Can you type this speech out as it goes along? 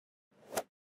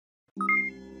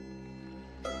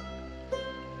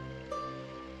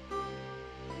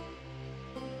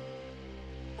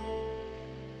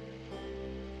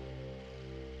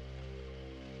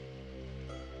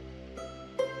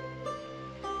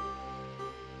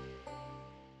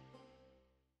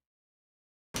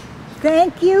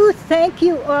Thank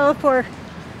you all for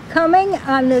coming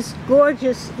on this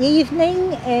gorgeous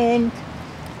evening. And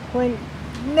when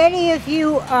many of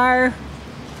you are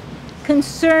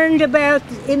concerned about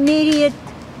immediate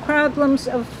problems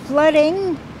of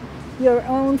flooding, your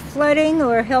own flooding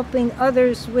or helping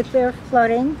others with their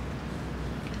flooding,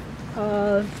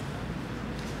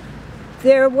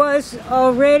 there was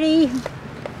already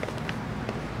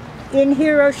in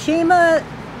Hiroshima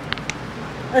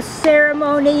a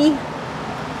ceremony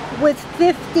with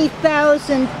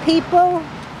 50,000 people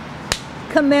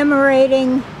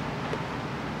commemorating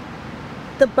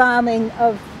the bombing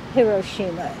of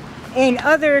Hiroshima and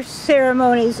other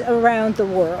ceremonies around the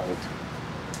world.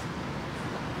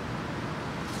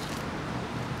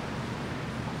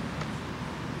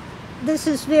 This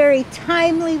is very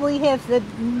timely. We have the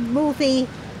movie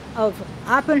of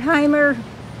Oppenheimer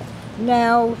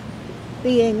now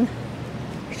being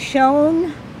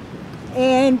shown,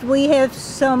 and we have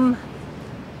some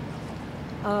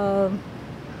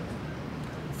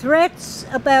threats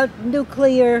about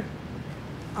nuclear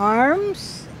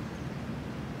arms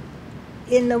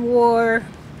in the war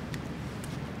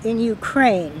in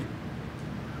Ukraine.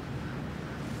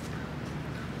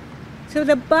 So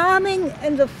the bombing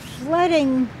and the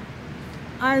flooding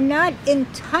are not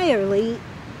entirely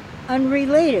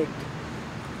unrelated.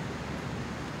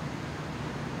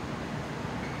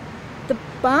 The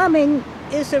bombing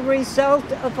is a result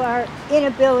of our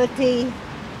inability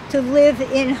to live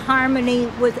in harmony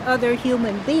with other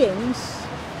human beings.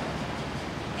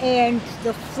 And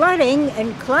the flooding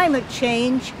and climate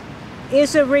change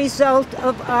is a result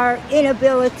of our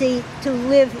inability to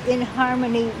live in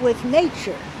harmony with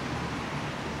nature.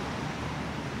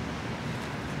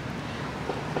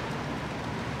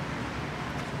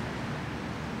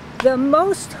 The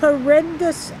most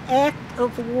horrendous act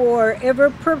of war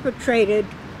ever perpetrated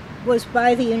was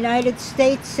by the United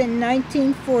States in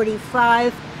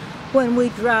 1945 when we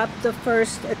dropped the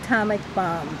first atomic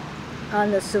bomb on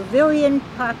the civilian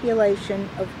population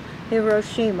of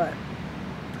Hiroshima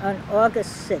on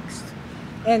August 6th,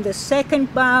 and the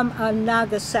second bomb on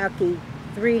Nagasaki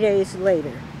 3 days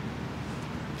later.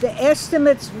 The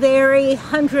estimates vary,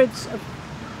 hundreds of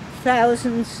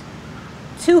thousands,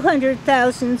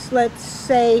 200,000, let's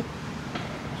say,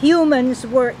 humans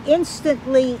were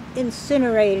instantly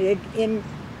incinerated in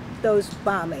those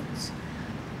bombings.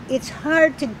 It's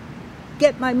hard to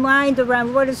get my mind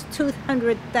around what does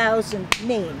 200,000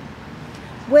 mean.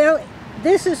 Well,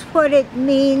 this is what it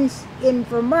means in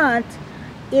Vermont.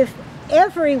 If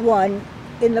everyone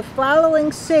in the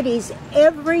following cities,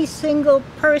 every single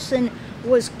person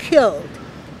was killed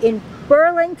in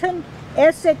Burlington,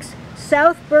 Essex,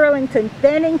 South Burlington,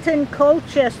 Bennington,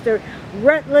 Colchester,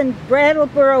 Rutland,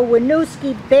 Brattleboro,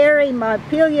 Winooski, Barre,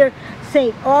 Montpelier,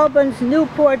 St. Albans,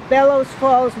 Newport, Bellows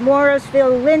Falls,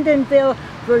 Morrisville, Lyndonville,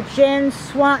 Virgin,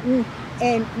 Swanton,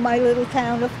 and my little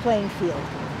town of Plainfield.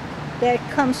 That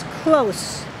comes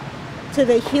close to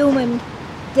the human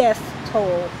death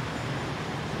toll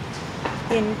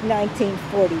in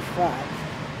 1945.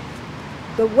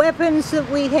 The weapons that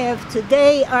we have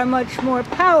today are much more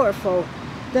powerful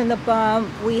than the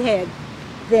bomb we had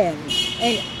then.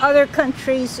 And other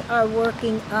countries are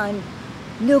working on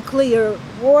nuclear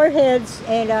warheads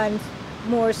and on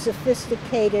more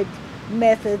sophisticated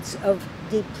methods of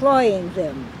deploying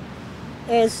them.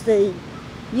 As the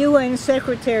UN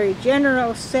Secretary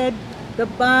General said,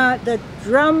 the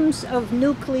drums of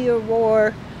nuclear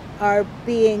war are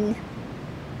beating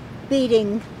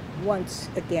once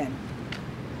again.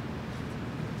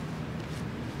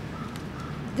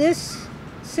 This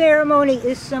ceremony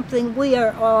is something we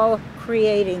are all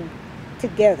creating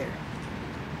together.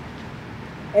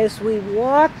 As we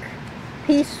walk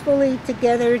peacefully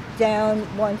together down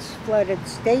once flooded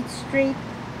State Street,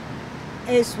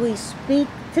 as we speak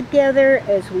together,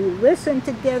 as we listen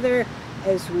together,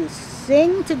 as we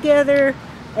sing together,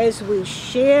 as we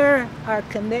share our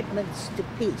commitments to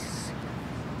peace.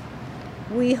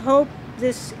 We hope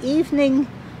this evening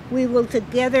we will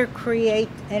together create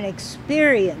an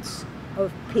experience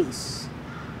of peace,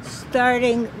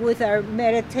 starting with our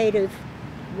meditative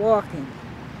walking.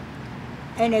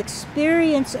 An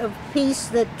experience of peace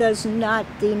that does not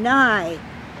deny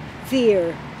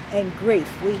fear and grief.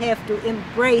 We have to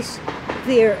embrace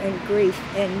fear and grief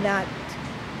and not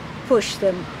push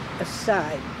them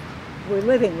aside. We're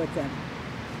living with them.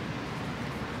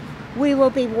 We will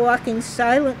be walking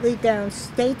silently down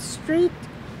State Street,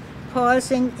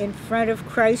 pausing in front of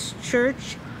Christ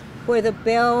Church, where the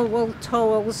bell will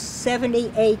toll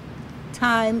 78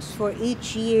 times for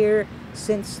each year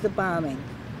since the bombing.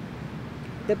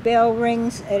 The bell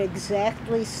rings at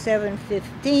exactly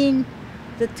 7:15,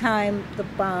 the time the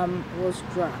bomb was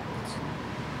dropped.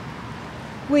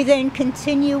 We then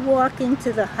continue walking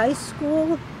to the high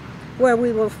school, where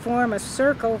we will form a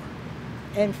circle,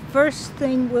 and first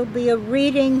thing will be a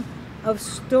reading of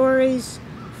stories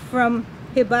from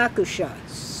Hibakusha,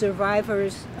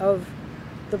 survivors of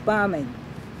the bombing.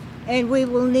 And we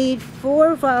will need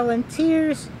 4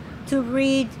 volunteers to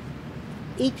read,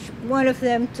 each one of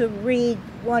them to read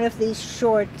one of these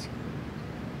short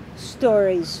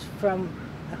stories from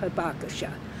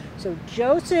Hibakusha. So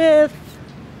Joseph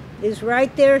is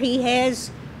right there. He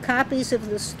has copies of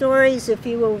the stories. If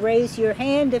you will raise your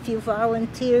hand if you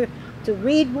volunteer to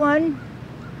read one.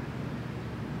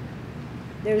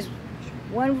 There's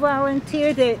one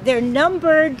volunteer. They're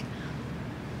numbered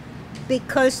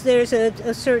because there's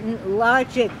a certain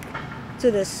logic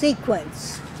to the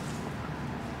sequence.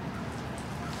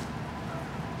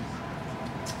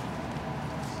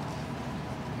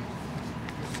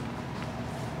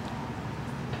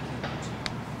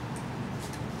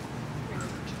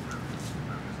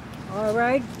 All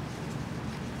right.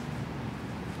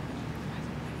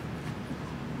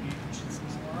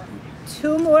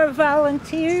 Two more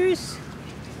volunteers.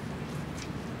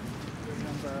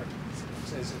 Number,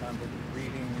 says it on the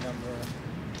reading number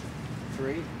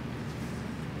 3.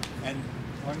 And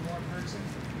one more person?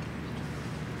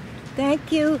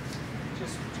 Thank you.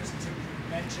 Just to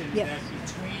mention Yes. that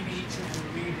between each of the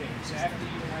readings, after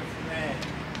you have read,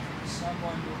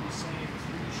 someone will be saying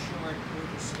 3 short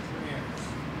Buddhist prayers.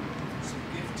 So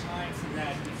give time for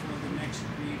that before the next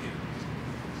reading.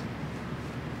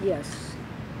 Yes.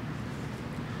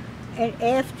 And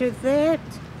after that,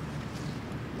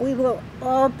 we will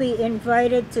all be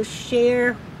invited to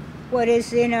share what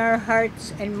is in our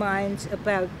hearts and minds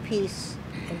about peace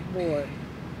and war.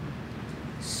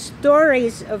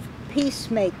 Stories of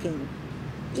peacemaking,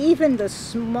 even the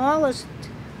smallest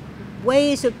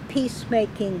ways of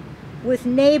peacemaking with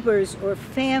neighbors or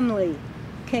family,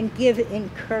 can give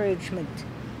encouragement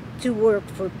to work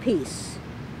for peace.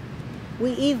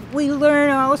 We learn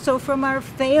also from our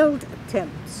failed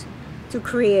attempts to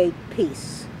create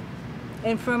peace,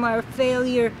 and from our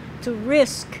failure to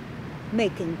risk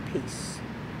making peace.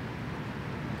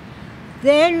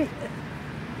 Then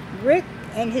Rick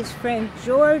and his friend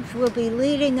George will be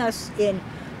leading us in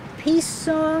peace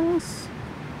songs,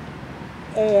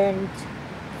 and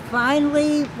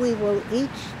finally we will each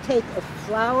take a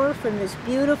flower from this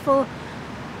beautiful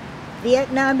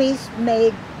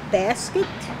Vietnamese-made basket,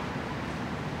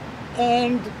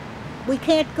 and we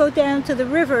can't go down to the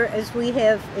river as we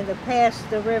have in the past.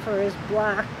 The river is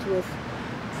blocked with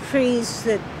trees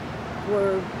that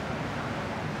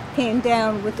came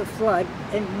down with the flood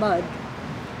and mud.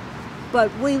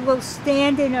 But we will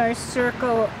stand in our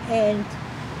circle and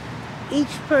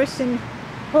each person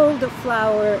hold a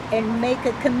flower and make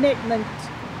a commitment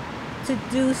to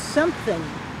do something,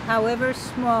 however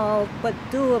small but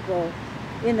doable,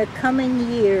 in the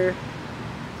coming year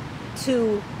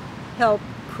to help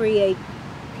create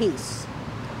peace.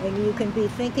 And you can be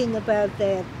thinking about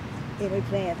that in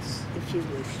advance if you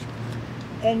wish.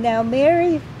 And now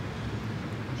Mary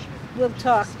will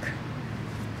talk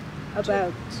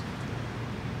about...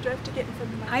 Do I have to get in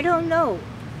front of the mic? I don't know.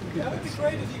 That would be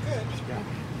great if you could.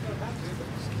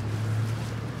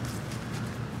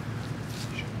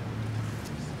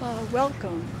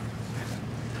 Welcome.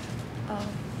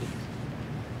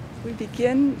 We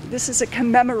begin, this is a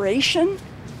commemoration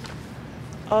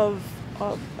of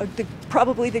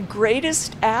probably the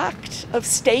greatest act of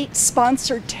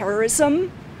state-sponsored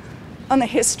terrorism on the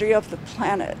history of the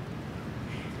planet.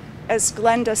 As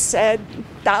Glenda said,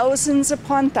 thousands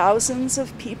upon thousands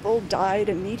of people died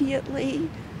immediately,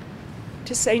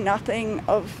 to say nothing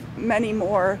of many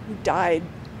more who died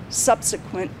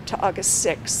subsequent to August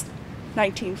 6th,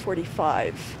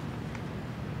 1945.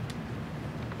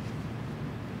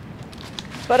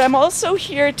 But I'm also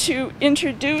here to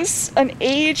introduce an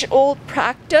age-old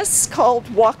practice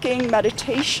called walking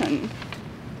meditation.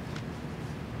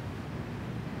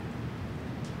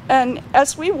 And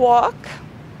as we walk,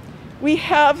 we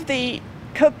have the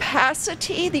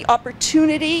capacity, the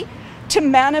opportunity to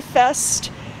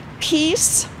manifest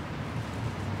peace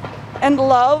and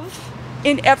love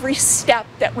in every step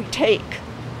that we take,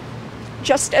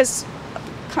 just as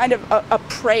kind of a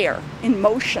prayer in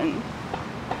motion.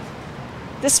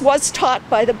 This was taught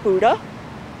by the Buddha,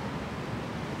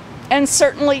 and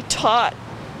certainly taught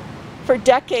for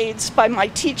decades by my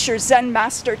teacher, Zen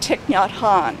Master Thich Nhat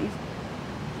Hanh.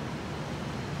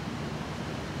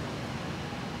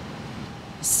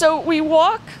 So we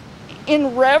walk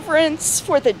in reverence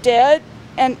for the dead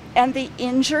and the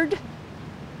injured.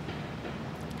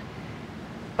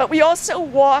 But we also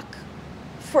walk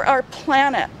for our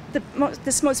planet,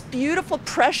 this most beautiful,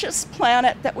 precious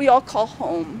planet that we all call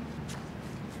home.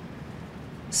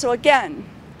 So again,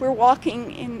 we're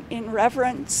walking in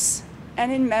reverence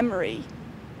and in memory.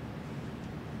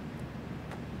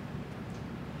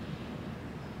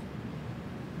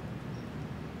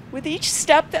 With each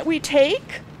step that we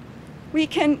take, we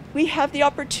have the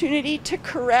opportunity to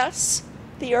caress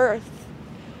the earth.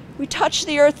 We touch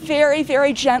the earth very,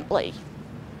 very gently.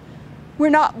 We're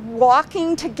not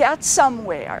walking to get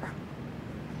somewhere.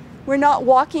 We're not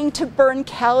walking to burn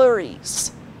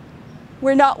calories.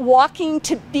 We're not walking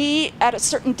to be at a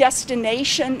certain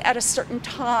destination at a certain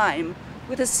time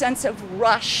with a sense of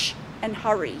rush and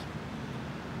hurry.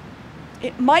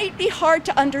 It might be hard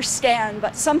to understand,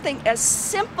 but something as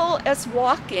simple as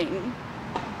walking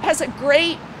has a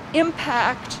great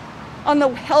impact on the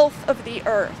health of the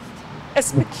earth,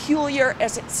 as peculiar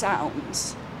as it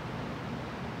sounds.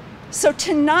 So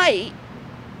tonight,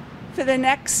 for the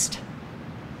next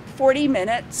 40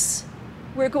 minutes,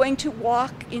 we're going to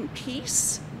walk in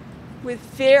peace with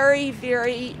very,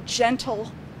 very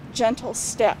gentle, gentle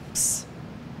steps.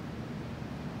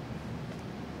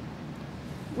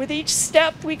 With each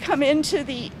step, we come into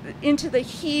the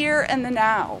here and the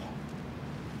now.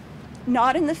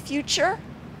 Not in the future,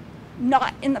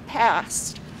 not in the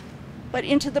past, but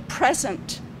into the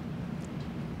present.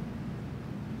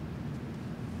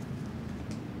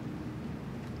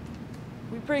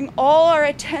 We bring all our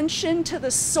attention to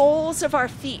the soles of our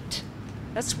feet.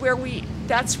 That's where we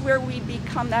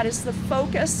become, that is the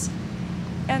focus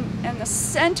and the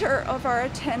center of our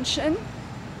attention.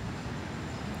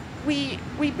 We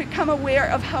become aware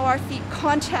of how our feet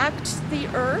contact the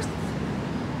earth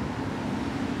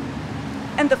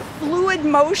and the fluid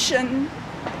motion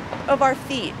of our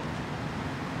feet.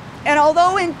 And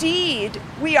although indeed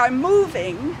we are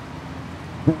moving,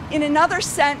 in another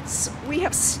sense, we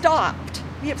have stopped.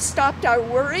 We have stopped our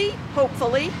worry,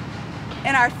 hopefully,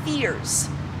 and our fears.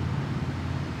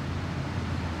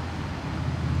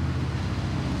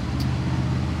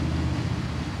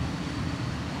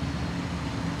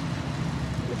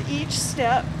 Each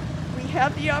step, we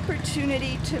have the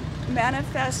opportunity to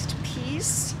manifest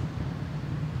peace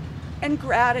and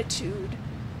gratitude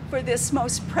for this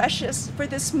most precious, for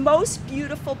this most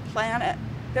beautiful planet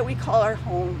that we call our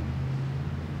home.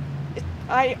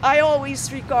 I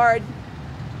always regard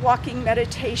walking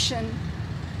meditation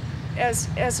as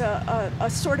a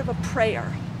sort of a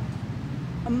prayer,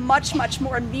 a much, much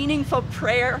more meaningful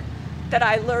prayer that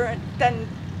I learned than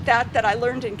that I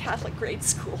learned in Catholic grade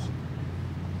school.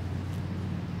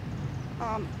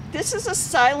 This is a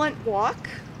silent walk.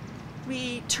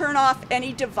 We turn off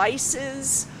any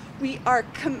devices. We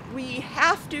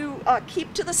have to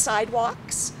keep to the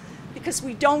sidewalks because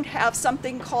we don't have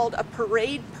something called a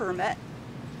parade permit.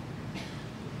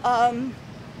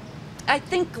 I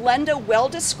think Glenda well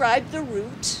described the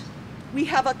route. We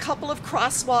have a couple of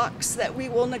crosswalks that we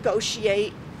will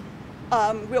negotiate.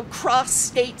 We'll cross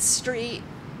State Street,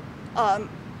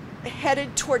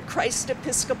 headed toward Christ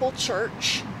Episcopal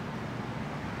Church.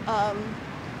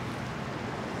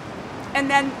 And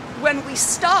then when we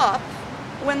stop,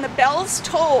 when the bells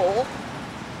toll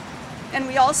and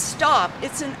we all stop,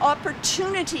 it's an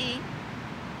opportunity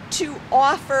to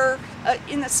offer,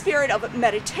 in the spirit of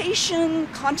meditation,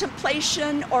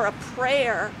 contemplation, or a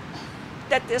prayer,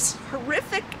 that this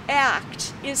horrific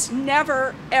act is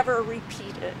never, ever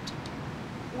repeated.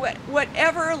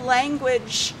 Whatever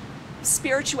language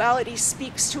spirituality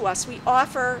speaks to us, we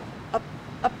offer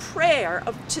a prayer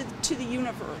to the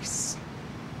universe.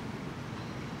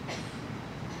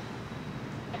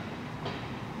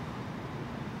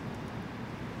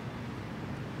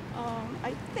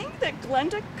 I think that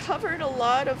Glenda covered a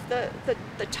lot of the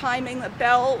timing. The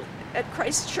bell at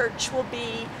Christ Church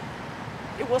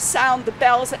it will sound the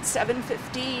bells at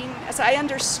 7:15. As I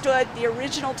understood, the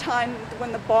original time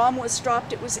when the bomb was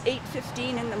dropped, it was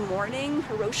 8:15 in the morning,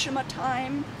 Hiroshima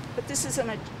time, but this is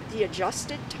the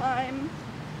adjusted time.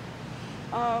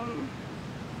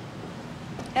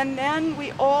 And then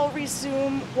we all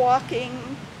resume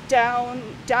walking down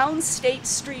State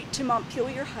Street to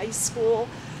Montpelier High School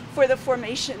for the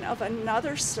formation of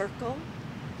another circle.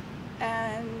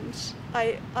 And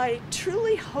I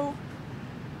truly hope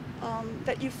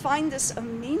that you find this a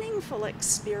meaningful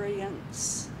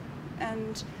experience.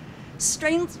 And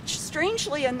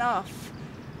strangely enough,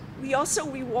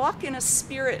 we walk in a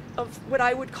spirit of what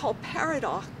I would call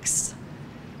paradox.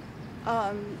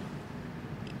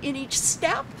 In each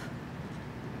step,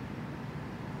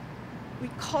 we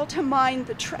call to mind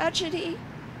the tragedy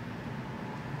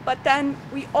but then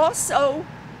we also,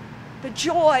 the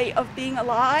joy of being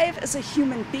alive as a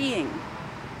human being.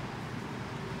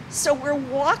 So we're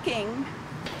walking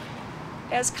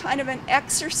as kind of an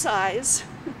exercise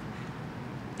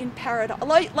in paradox.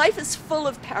 Life is full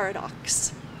of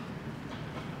paradox.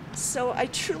 So I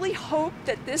truly hope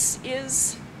that this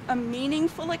is a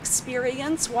meaningful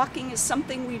experience. Walking is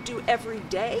something we do every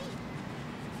day.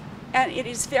 And it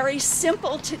is very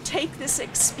simple to take this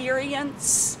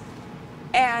experience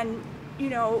and, you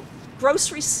know,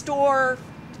 grocery store,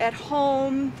 at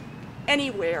home,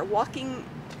 anywhere, walking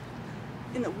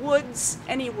in the woods,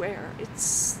 anywhere.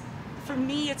 It's, for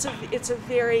me, it's a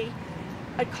very,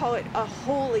 I'd call it a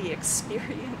holy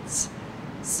experience.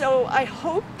 So I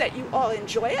hope that you all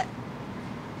enjoy it,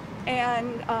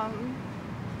 and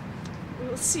we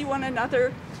will see one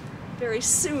another very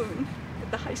soon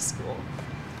at the high school.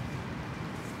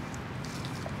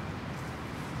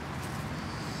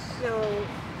 So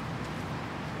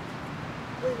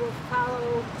we will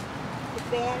follow the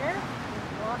banner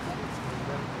and walking.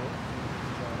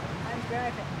 I'm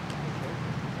driving.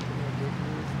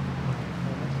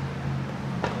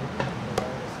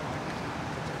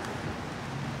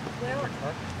 Well, I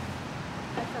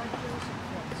thought Joseph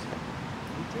was.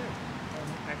 You did.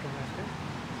 I can ask him.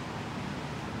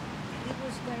 He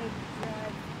was going to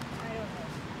drive, I don't know.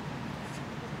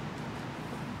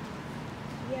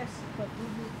 Yes, but we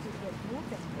need to get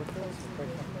moving because we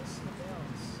will miss the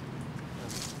bells.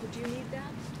 Would you need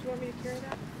that? Do you want me to carry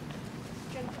that?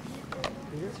 Jennifer, can you carry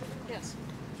that? Peter? Yes.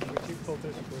 Can we keep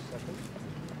filters for a second?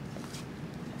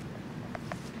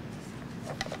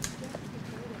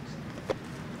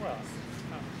 Well,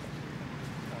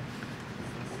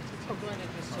 Oh, Glenn, it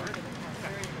just started.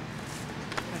 Very good.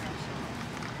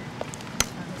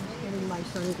 I'm getting my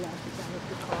sunglasses out of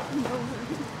the car.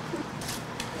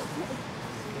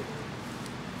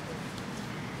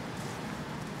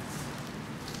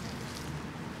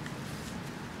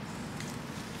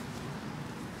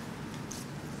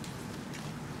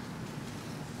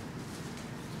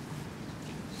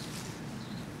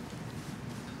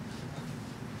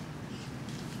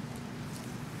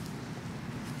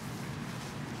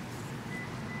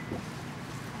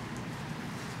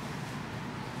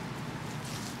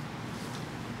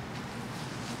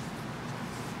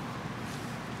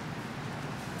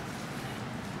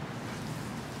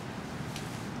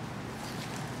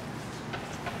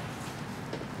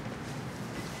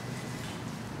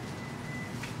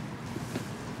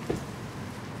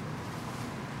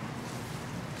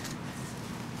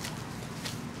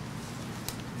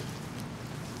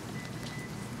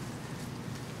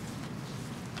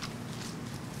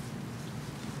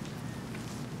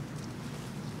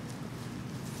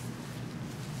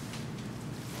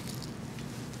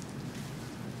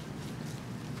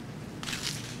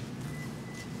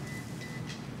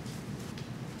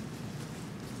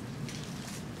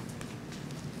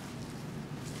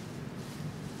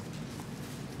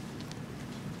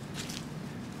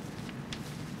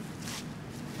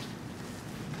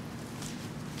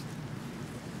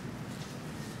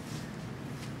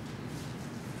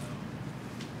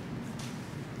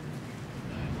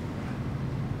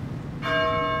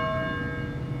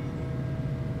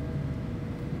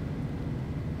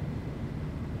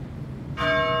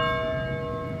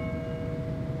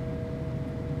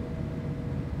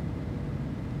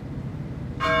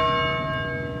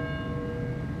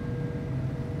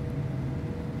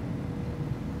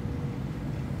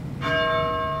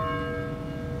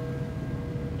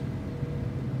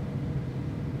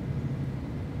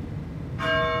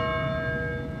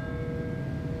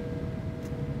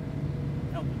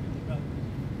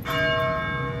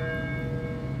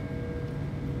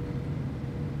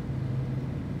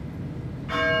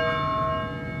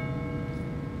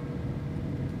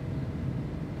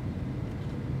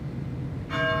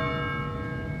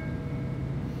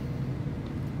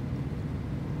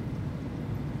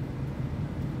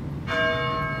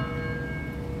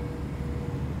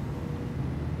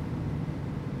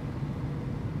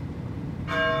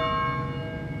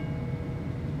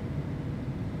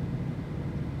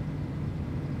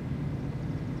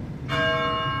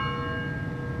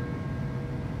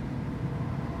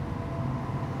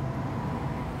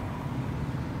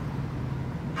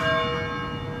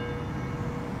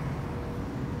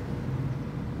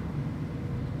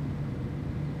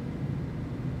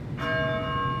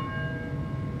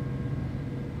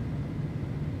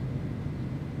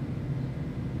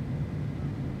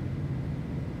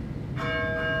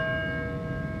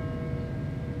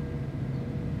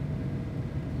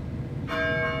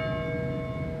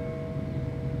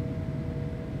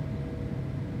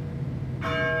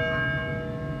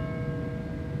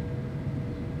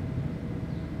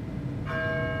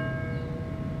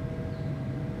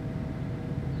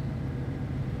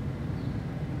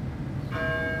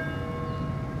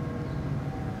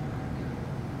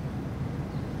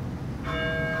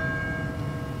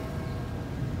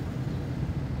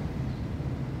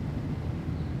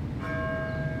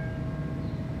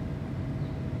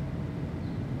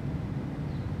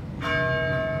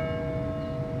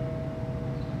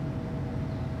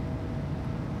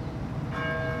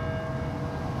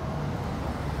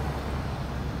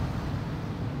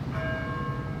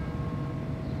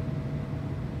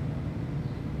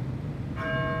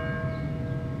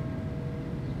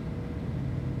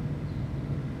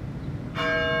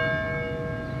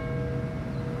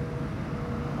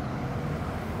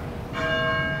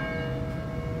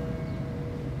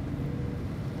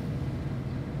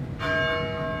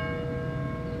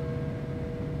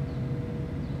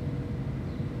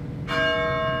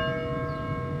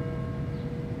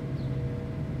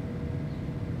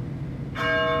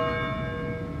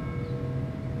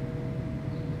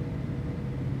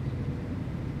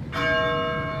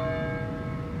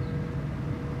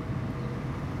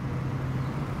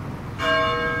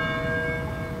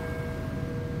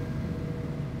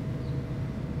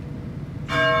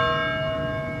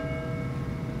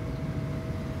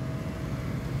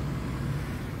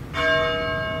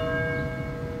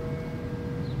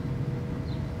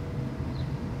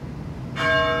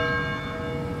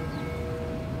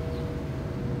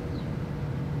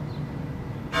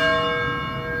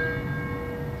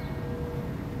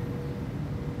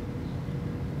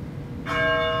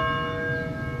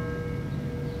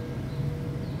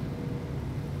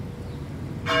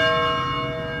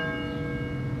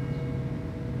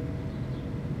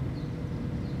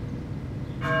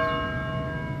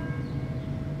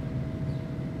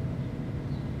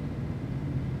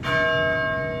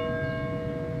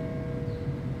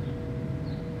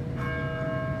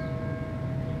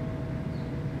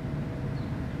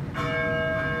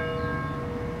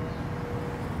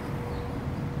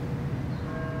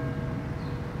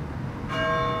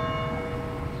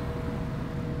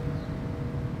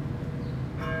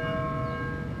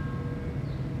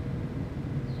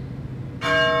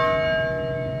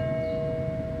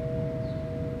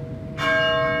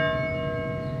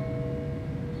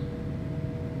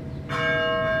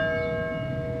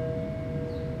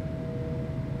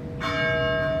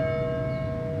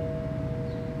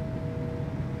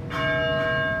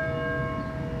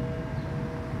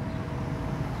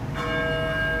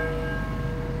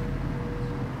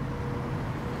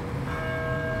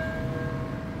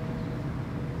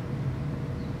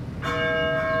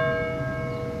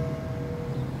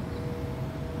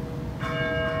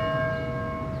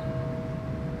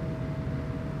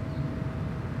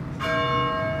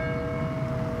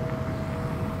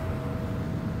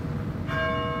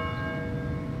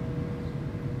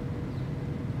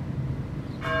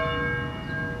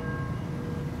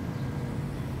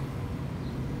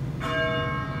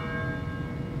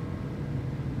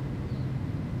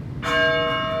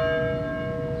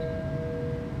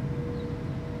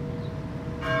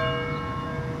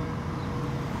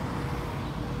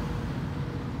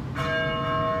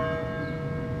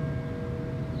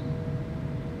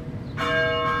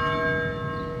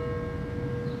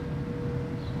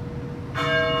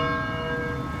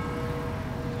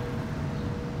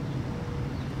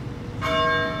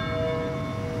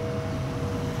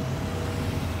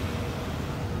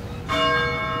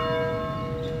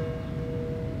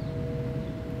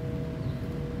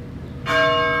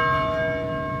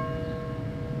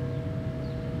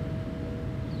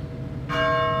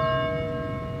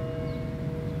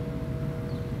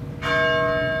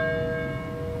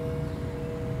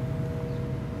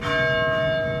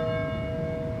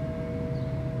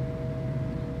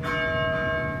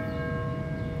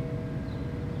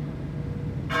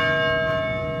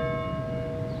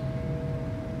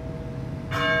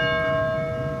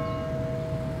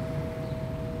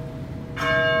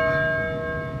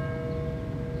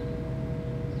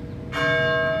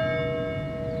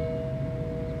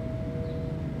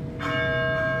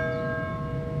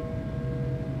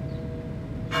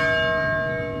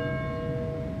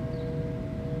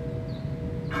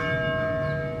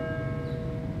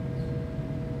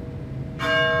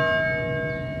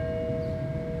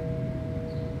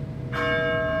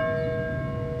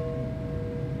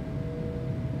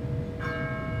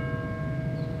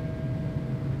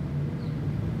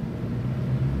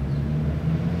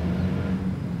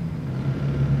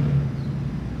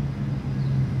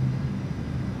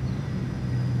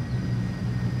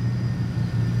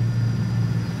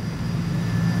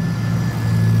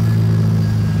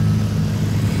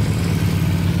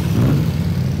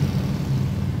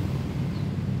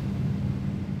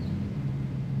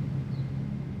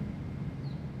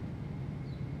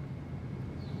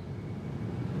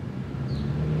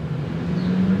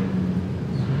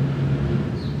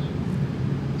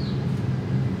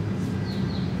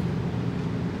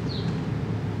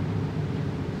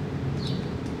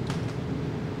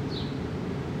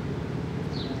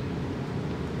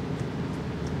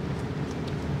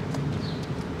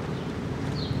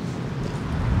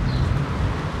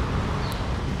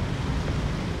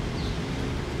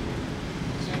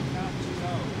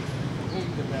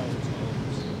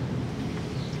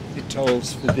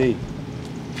 tolls for thee.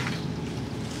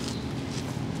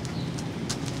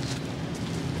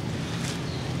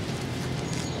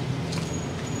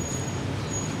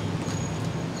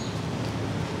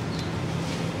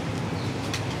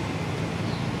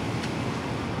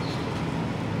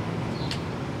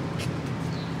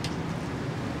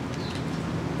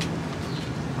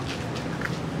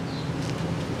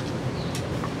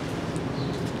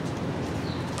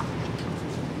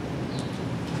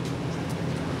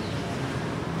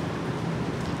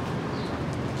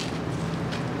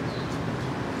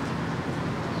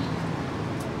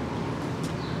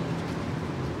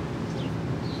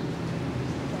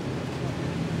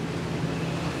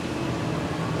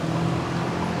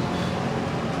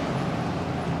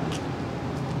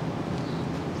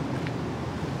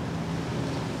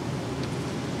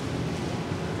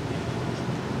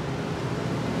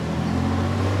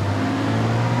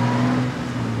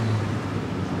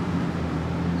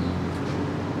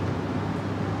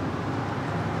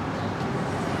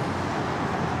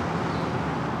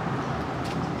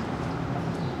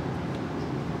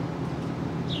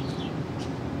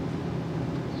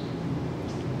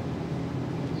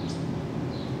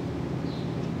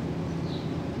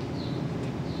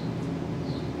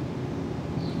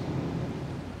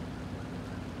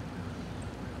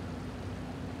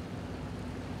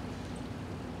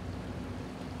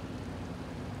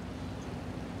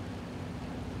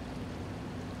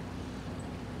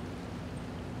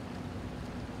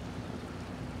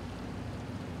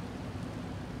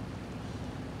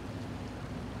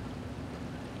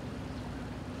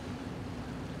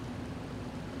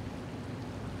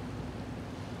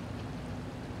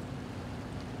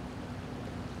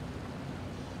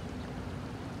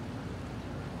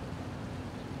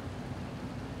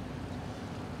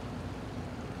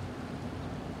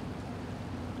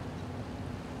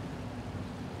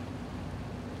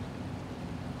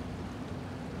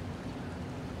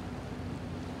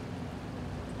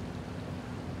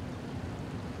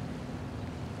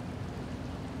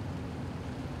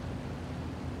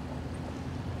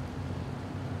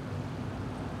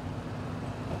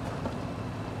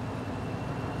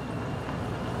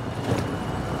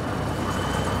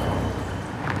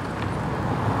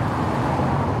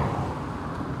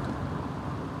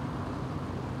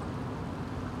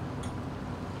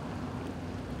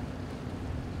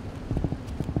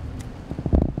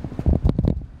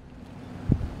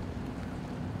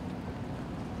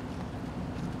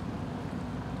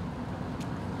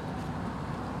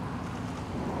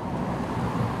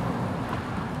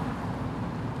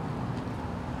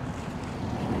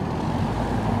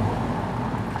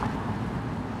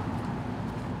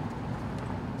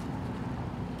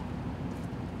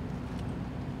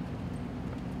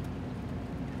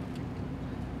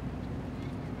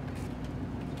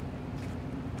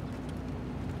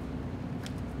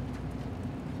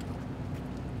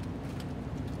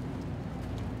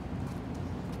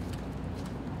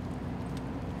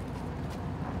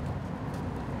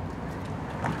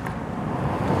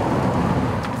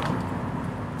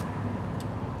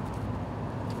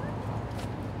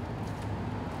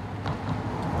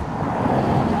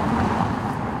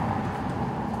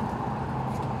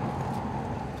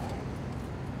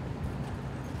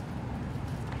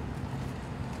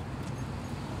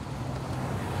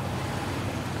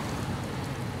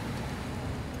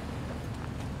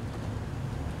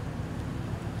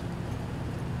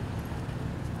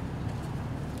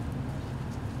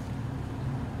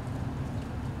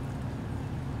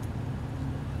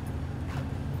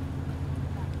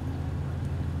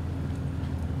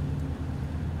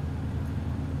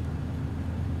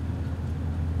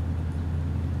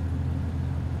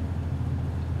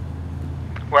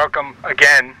 Welcome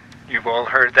again. You've all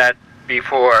heard that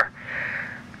before.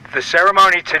 The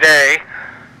ceremony today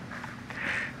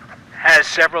has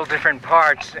several different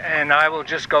parts, and I will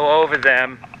just go over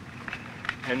them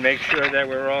and make sure that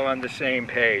we're all on the same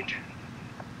page.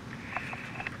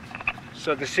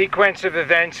 So the sequence of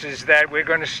events is that we're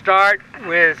going to start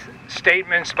with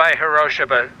statements by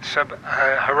Hiroshima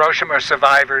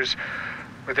survivors,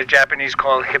 what the Japanese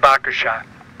call hibakusha.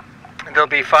 And there'll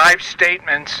be 5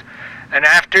 statements, and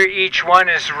after each one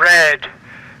is read,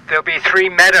 there'll be 3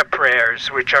 metta prayers,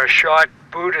 which are short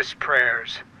Buddhist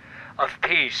prayers of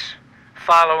peace,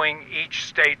 following each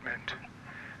statement.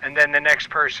 And then the next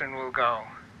person will go.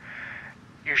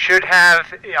 You should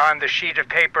have on the sheet of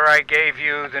paper I gave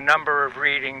you the number of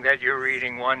reading that you're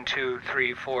reading, 1, 2,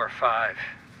 3, 4, 5.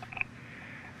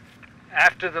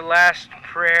 After the last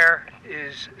prayer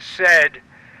is said,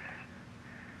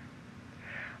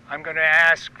 I'm going to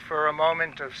ask for a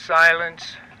moment of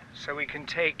silence so we can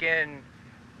take in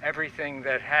everything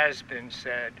that has been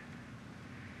said.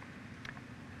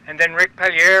 And then Rick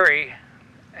Pagliari,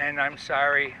 and I'm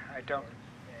sorry, I don't...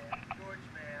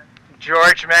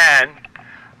 George Mann,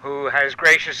 who has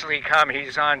graciously come.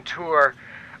 He's on tour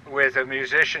with a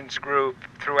musicians group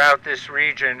throughout this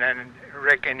region, and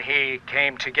Rick and he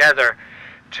came together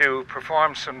to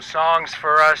perform some songs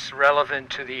for us relevant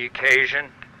to the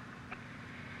occasion.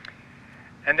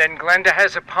 And then Glenda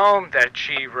has a poem that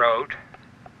she wrote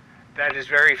that is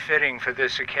very fitting for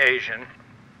this occasion.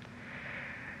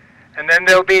 And then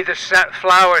there'll be the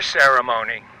flower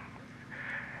ceremony.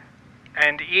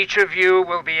 And each of you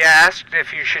will be asked,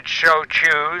 if you should so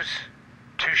choose,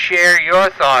 to share your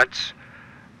thoughts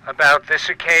about this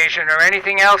occasion or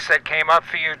anything else that came up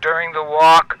for you during the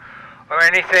walk or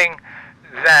anything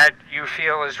that you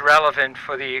feel is relevant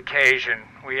for the occasion.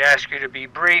 We ask you to be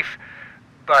brief,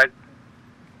 but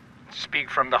speak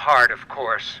from the heart, of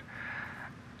course.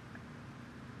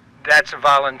 That's a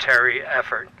voluntary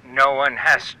effort. No one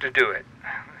has to do it.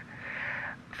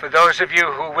 For those of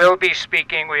you who will be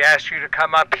speaking, we ask you to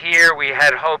come up here. We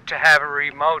had hoped to have a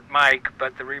remote mic,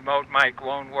 but the remote mic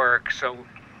won't work, so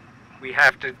you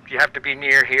have to be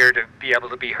near here to be able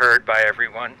to be heard by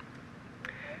everyone.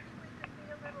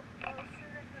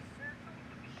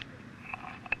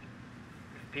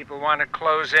 If people want to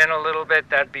close in a little bit,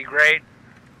 that'd be great.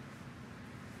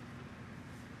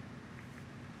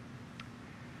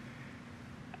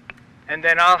 And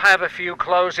then I'll have a few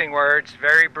closing words,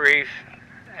 very brief,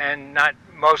 and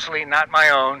mostly not my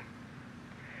own.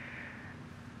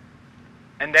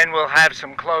 And then we'll have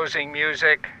some closing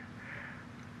music.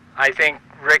 I think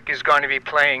Rick is going to be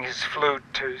playing his flute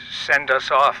to send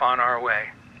us off on our way.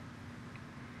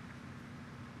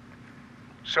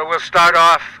 So we'll start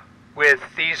off with,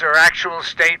 these are actual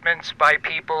statements by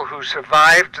people who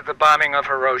survived the bombing of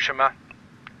Hiroshima,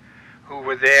 who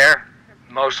were there,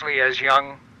 mostly as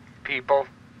young people.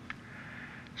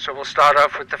 So we'll start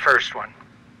off with the first one.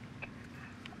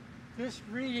 This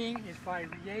reading is by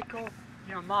Rieko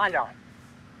Yamada.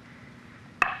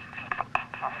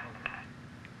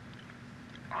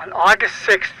 On August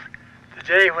 6th, the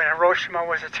day when Hiroshima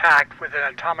was attacked with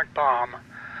an atomic bomb,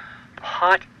 the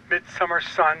hot midsummer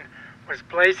sun was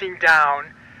blazing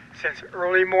down since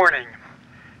early morning,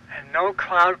 and no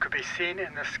cloud could be seen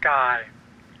in the sky.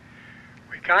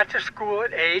 We got to school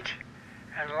at 8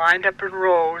 and lined up in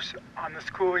rows on the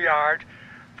schoolyard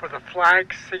for the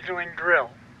flag signaling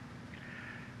drill.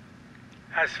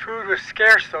 As food was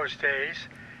scarce those days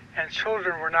and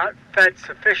children were not fed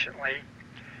sufficiently,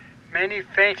 many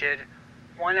fainted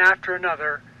one after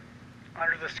another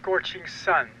under the scorching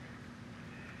sun.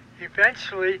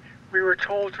 Eventually, we were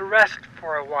told to rest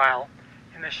for a while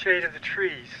in the shade of the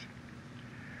trees.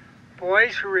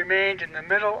 Boys who remained in the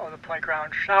middle of the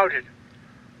playground shouted,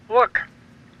 "Look!"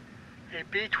 A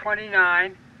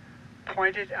B-29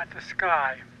 pointed at the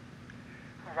sky.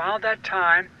 Around that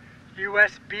time,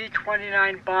 U.S.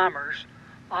 B-29 bombers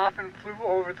often flew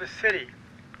over the city.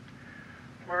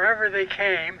 Wherever they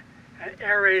came, an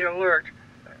air raid alert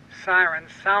siren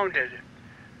sounded,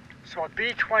 so a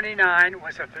B-29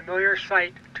 was a familiar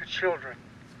sight to children.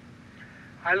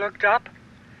 I looked up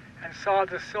and saw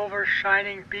the silver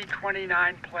shining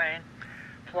B-29 plane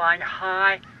flying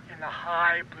high in the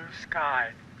high blue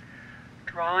sky,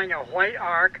 drawing a white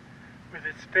arc with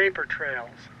its vapor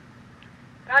trails.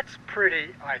 That's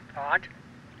pretty, I thought.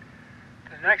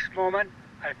 The next moment,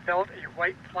 I felt a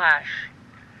white flash.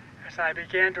 As I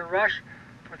began to rush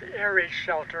for the air raid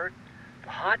shelter, the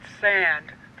hot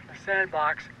sand from the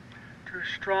sandbox drew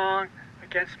strong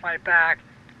against my back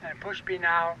and pushed me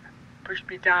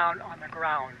down on the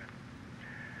ground.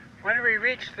 When we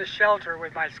reached the shelter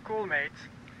with my schoolmates,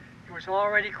 it was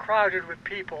already crowded with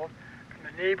people from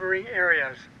the neighboring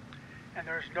areas, and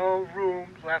there was no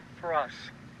room left for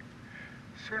us.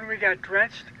 Soon we got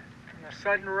drenched from the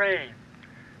sudden rain,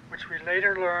 which we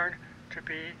later learned to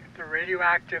be the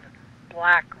radioactive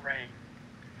black rain.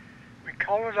 We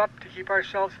colored up to keep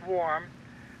ourselves warm,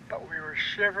 but we were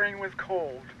shivering with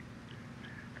cold.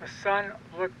 The sun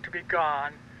looked to be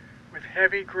gone, with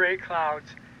heavy gray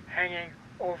clouds hanging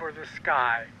over the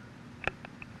sky.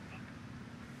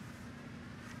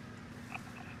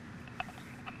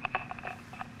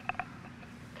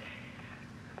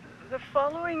 The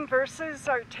following verses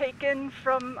are taken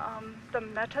from the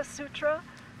Metta Sutra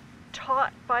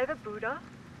taught by the Buddha,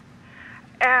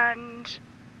 and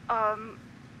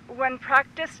when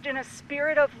practiced in a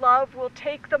spirit of love, will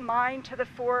take the mind to the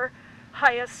four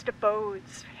highest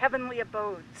abodes, heavenly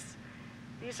abodes.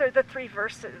 These are the three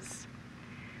verses.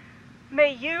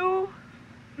 May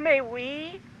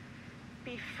we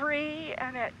be free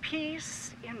and at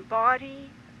peace in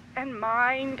body and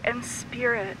mind and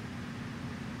spirit.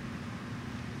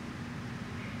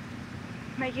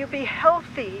 May you be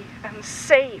healthy and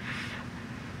safe.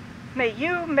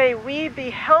 May we be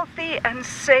healthy and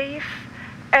safe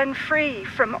and free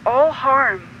from all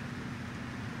harm.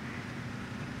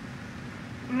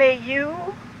 May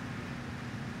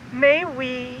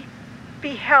we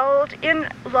be held in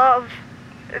love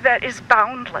that is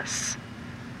boundless.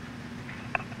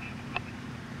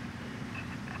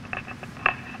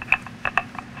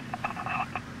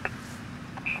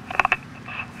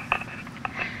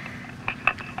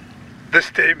 This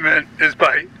statement is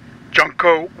by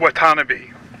Junko Watanabe.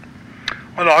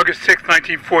 On August 6,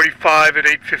 1945 at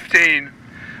 8:15,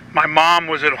 my mom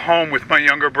was at home with my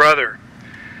younger brother.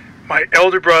 My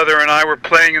elder brother and I were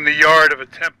playing in the yard of a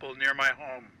temple near my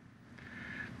home.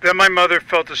 Then my mother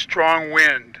felt a strong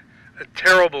wind, a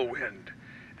terrible wind,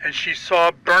 and she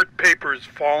saw burnt papers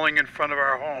falling in front of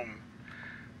our home.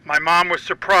 My mom was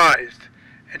surprised,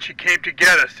 and she came to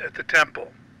get us at the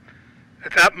temple.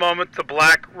 At that moment, the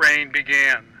black rain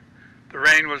began. The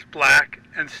rain was black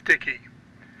and sticky.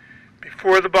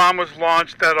 Before the bomb was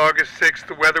launched that August 6th,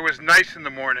 the weather was nice in the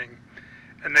morning,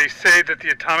 and they say that the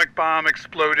atomic bomb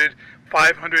exploded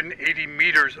 580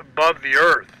 meters above the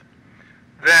Earth.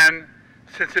 Then,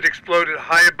 since it exploded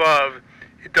high above,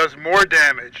 it does more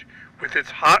damage with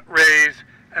its hot rays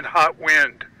and hot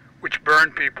wind, which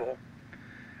burn people.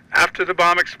 After the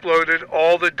bomb exploded,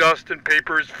 all the dust and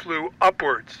papers flew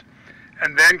upwards,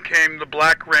 and then came the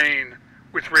black rain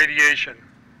with radiation.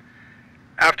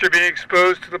 After being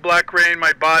exposed to the black rain,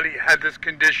 my body had this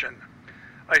condition.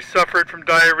 I suffered from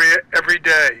diarrhea every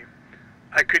day.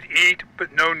 I could eat,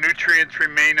 but no nutrients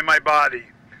remained in my body.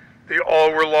 They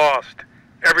all were lost,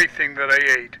 everything that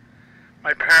I ate.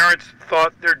 My parents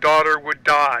thought their daughter would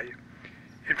die.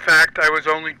 In fact, I was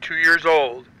only 2 years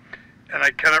old, and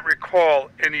I cannot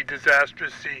recall any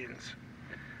disastrous scenes.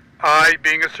 I,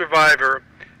 being a survivor,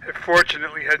 have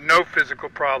fortunately had no physical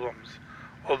problems,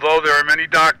 although there are many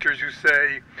doctors who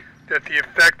say that the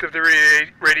effect of the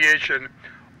radiation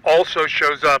also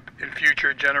shows up in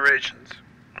future generations.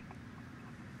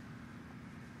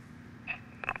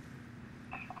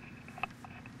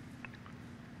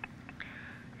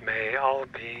 May all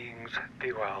beings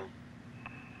be well.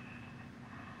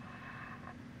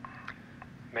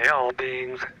 May all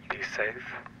beings be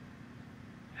safe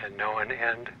and know an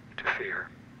end to fear.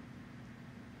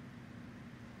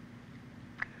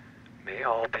 May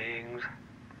all beings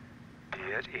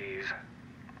be at ease.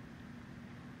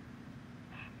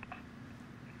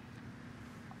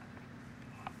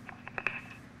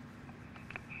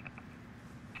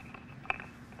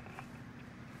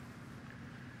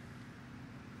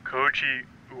 Koji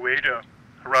Ueda,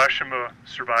 Hiroshima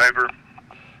survivor.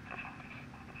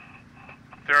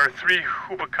 There are 3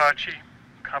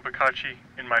 Kabakachi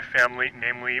in my family,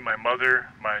 namely my mother,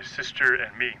 my sister,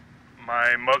 and me.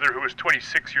 My mother, who was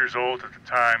 26 years old at the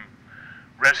time,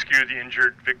 rescued the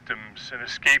injured victims and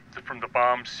escaped from the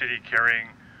bombed city carrying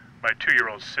my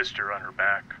 2-year-old sister on her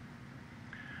back.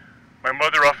 My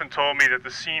mother often told me that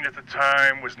the scene at the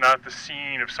time was not the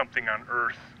scene of something on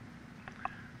Earth.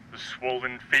 The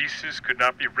swollen faces could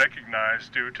not be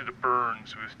recognized due to the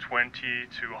burns, with 20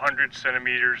 to 100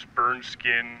 centimeters burned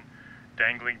skin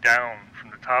dangling down from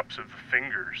the tops of the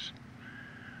fingers.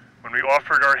 When we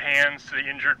offered our hands to the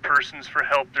injured persons for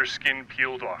help, their skin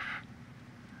peeled off.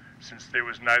 Since there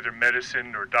was neither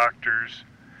medicine nor doctors,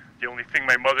 the only thing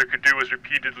my mother could do was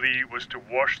to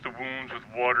wash the wounds with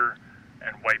water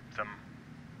and wipe them.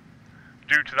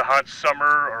 Due to the hot summer,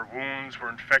 our wounds were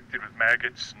infected with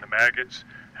maggots, and the maggots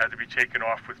had to be taken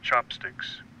off with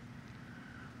chopsticks.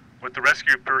 What the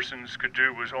rescue persons could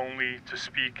do was only to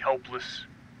speak helpless,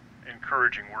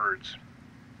 encouraging words.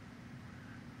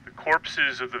 The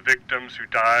corpses of the victims who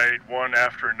died one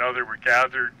after another were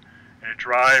gathered in a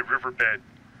dry riverbed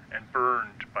and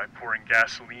burned by pouring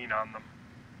gasoline on them.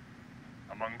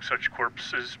 Among such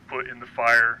corpses put in the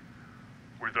fire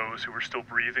were those who were still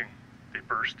breathing. They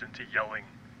burst into yelling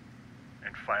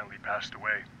and finally passed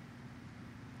away.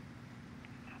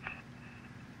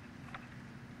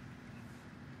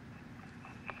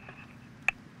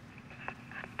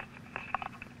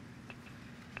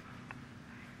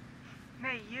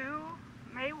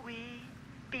 May we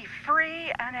be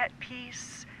free and at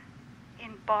peace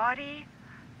in body,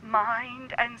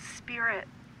 mind, and spirit.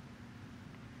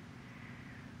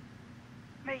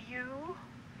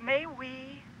 May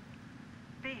we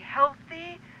be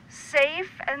healthy,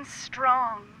 safe, and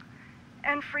strong,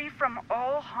 and free from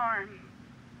all harm.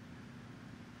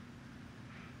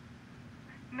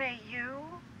 May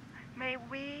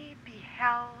we be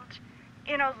held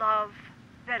in a love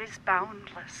that is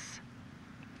boundless.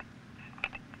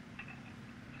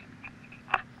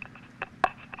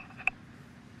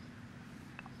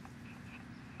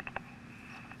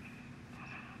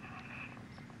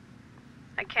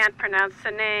 I can't pronounce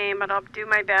the name, but I'll do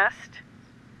my best.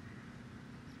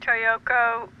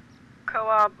 Toyoko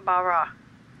Kawabara,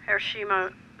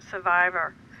 Hiroshima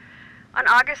survivor. On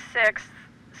August 6th,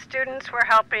 students were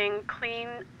helping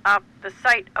clean up the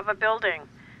site of a building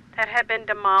that had been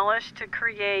demolished to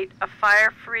create a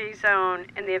fire-free zone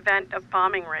in the event of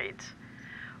bombing raids.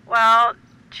 While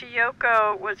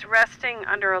Chiyoko was resting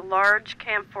under a large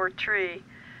camphor tree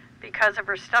because of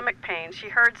her stomach pain, she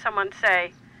heard someone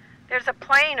say, "There's a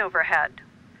plane overhead."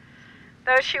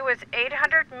 Though she was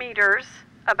 800 meters,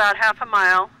 about half a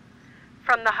mile,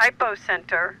 from the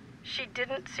hypocenter, she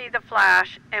didn't see the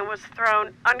flash and was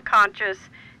thrown unconscious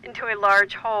into a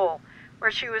large hole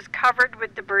where she was covered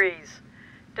with debris.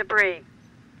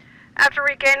 After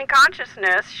regaining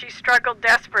consciousness, she struggled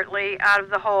desperately out of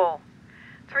the hole.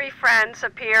 3 friends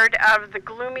appeared out of the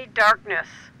gloomy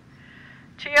darkness.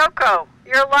 "Chiyoko,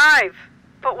 you're alive,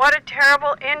 but what a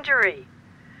terrible injury."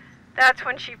 That's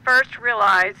when she first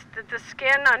realized that the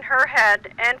skin on her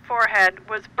head and forehead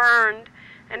was burned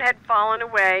and had fallen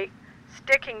away,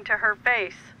 sticking to her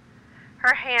face.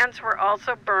 Her hands were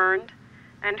also burned,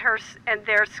 and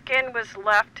their skin was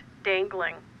left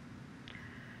dangling.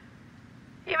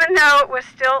 Even though it was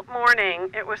still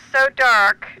morning, it was so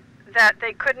dark that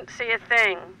they couldn't see a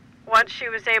thing. Once she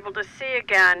was able to see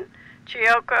again,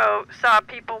 Chiyoko saw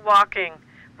people walking,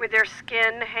 with their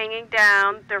skin hanging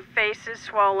down, their faces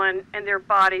swollen, and their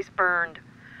bodies burned.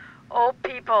 Old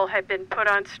people had been put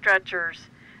on stretchers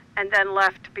and then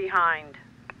left behind.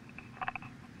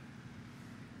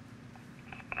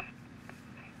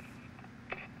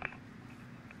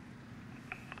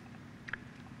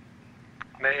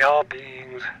 May all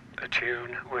beings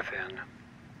attune within.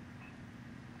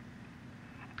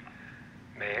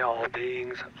 May all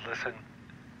beings listen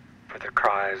for the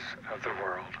cries of the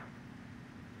world.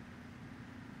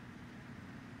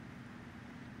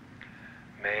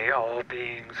 May all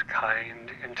beings'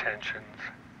 kind intentions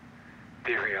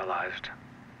be realized.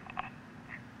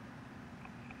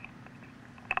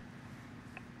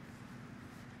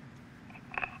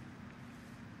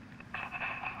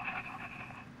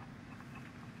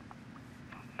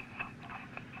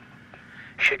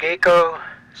 Shigeko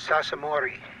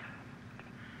Sasomori.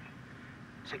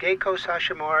 Shigeko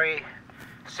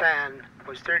Sasomori-san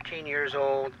was 13 years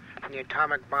old when the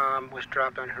atomic bomb was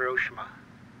dropped on Hiroshima.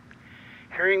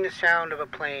 Hearing the sound of a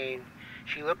plane,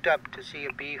 she looked up to see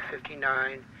a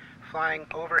B-59 flying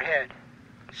overhead.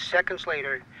 Seconds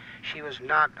later, she was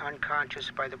knocked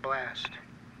unconscious by the blast.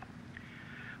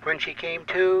 When she came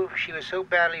to, she was so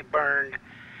badly burned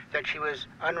that she was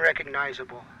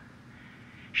unrecognizable.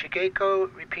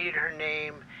 Shigeko repeated her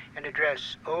name and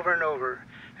address over and over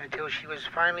until she was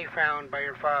finally found by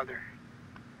her father.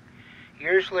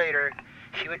 Years later,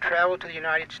 she would travel to the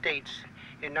United States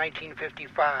in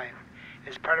 1955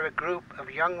 as part of a group of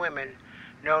young women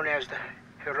known as the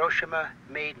Hiroshima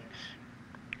Maidens.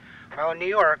 While in New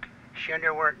York, she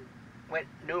underwent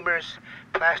numerous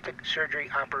plastic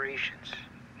surgery operations.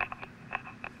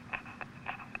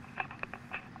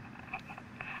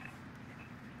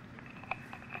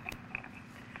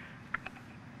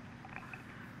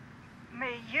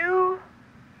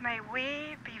 May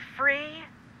we be free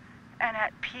and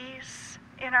at peace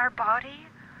in our body,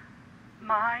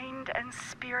 mind, and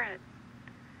spirit.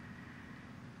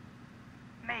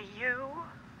 May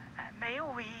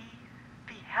we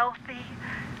be healthy,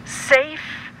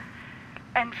 safe,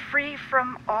 and free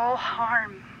from all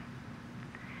harm.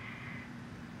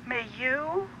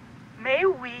 May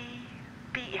we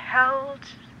be held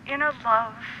in a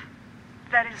love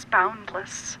that is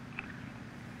boundless.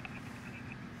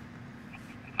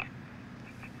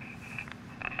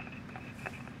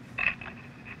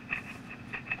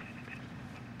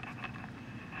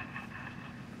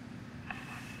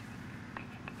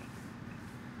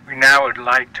 We now would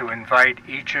like to invite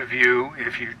each of you,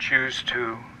 if you choose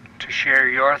to share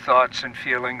your thoughts and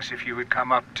feelings, if you would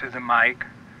come up to the mic.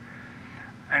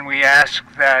 And we ask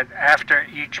that after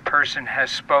each person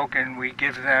has spoken, we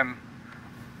give them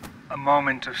a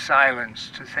moment of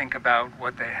silence to think about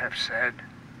what they have said.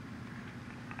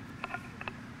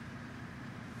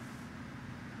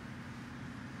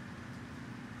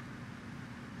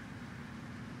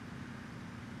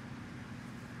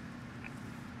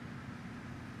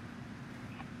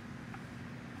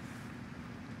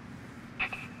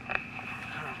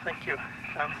 Thank you.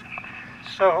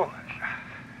 So,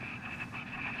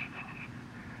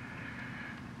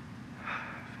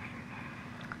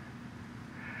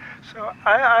 So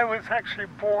I was actually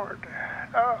born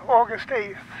August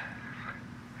 8th,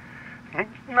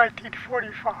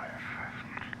 1945.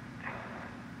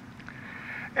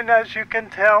 And as you can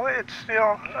tell, it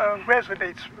still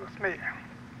resonates with me.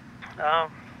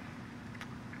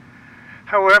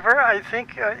 However, I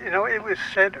think, it was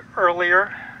said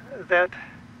earlier that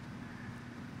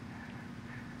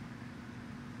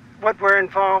what we're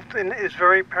involved in is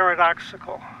very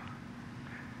paradoxical.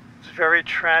 It's very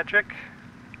tragic,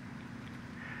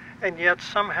 and yet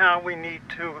somehow we need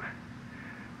to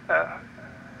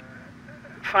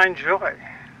find joy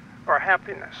or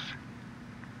happiness.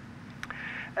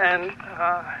 And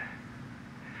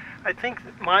I think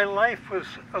that my life was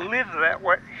lived that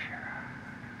way.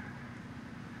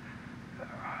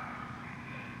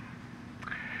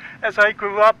 As I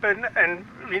grew up and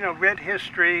read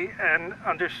history and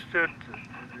understood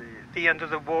the end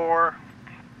of the war,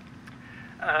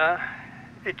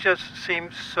 it just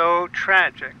seemed so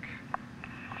tragic.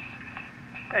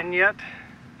 And yet,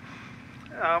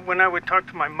 when I would talk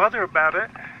to my mother about it,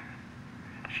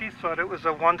 she thought it was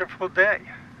a wonderful day.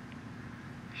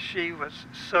 She was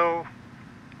so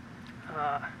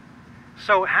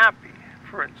happy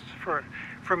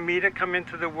for me to come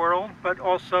into the world, but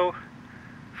also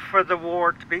for the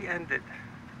war to be ended.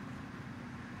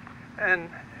 And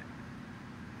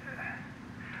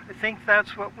I think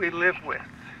that's what we live with.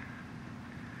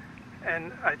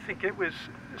 And I think it was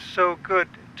so good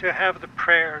to have the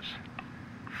prayers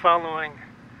following,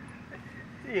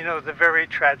 the very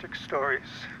tragic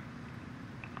stories.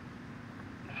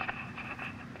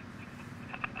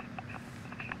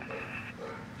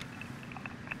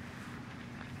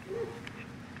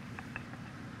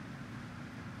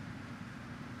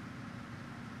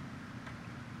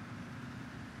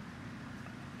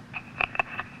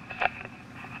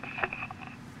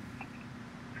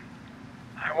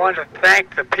 I want to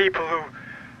thank the people who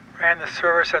ran the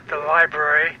service at the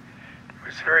library. It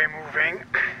was very moving.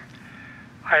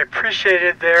 I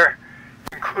appreciated their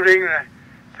including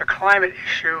the climate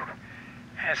issue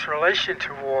and its relation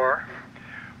to war,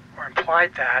 or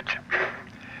implied that.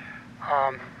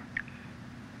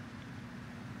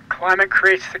 Climate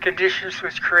creates the conditions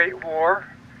which create war.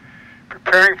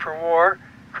 Preparing for war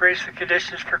creates the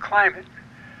conditions for climate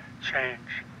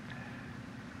change.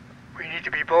 We need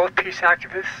to be both peace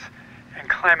activists and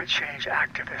climate change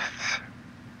activists.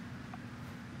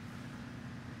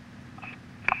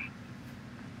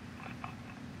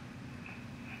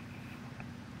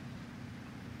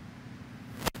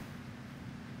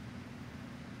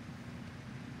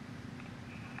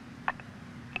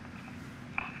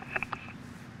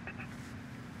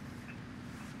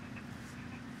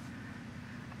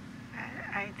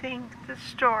 I think the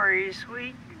stories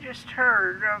we just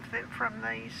heard from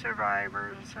the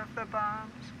survivors of the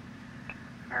bombs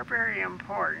are very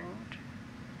important.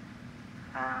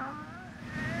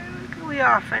 We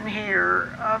often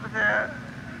hear of the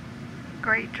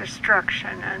great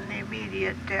destruction and the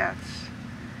immediate deaths,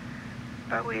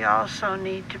 but we also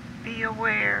need to be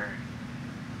aware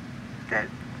that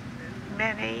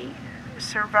many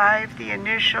survived the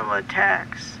initial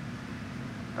attacks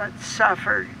but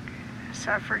suffered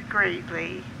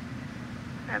greatly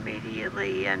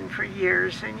immediately and for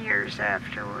years and years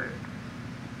afterward.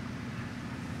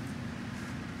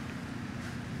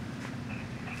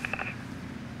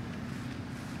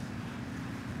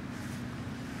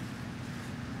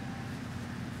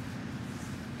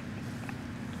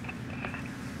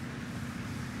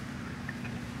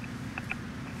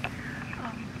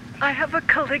 I have a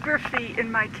calligraphy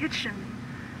in my kitchen,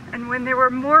 and when there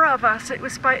were more of us,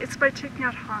 it's by Thich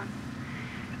Nhat Hanh.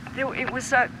 It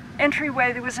was an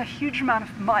entryway. There was a huge amount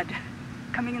of mud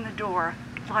coming in the door,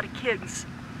 a lot of kids.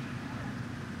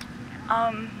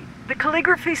 The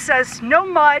calligraphy says, "No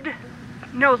mud,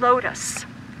 no lotus."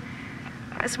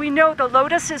 As we know, the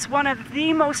lotus is one of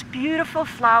the most beautiful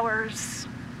flowers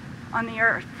on the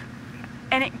earth,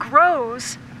 and it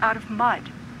grows out of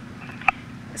mud.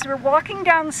 As we're walking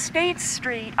down State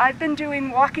Street, I've been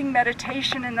doing walking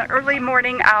meditation in the early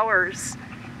morning hours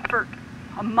for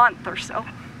a month or so.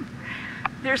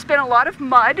 There's been a lot of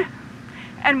mud,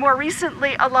 and more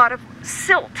recently a lot of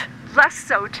silt, less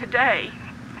so today.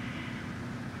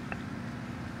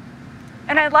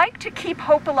 And I like to keep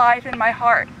hope alive in my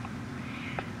heart.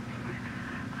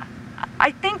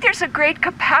 I think there's a great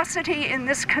capacity in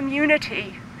this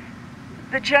community,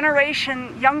 the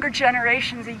younger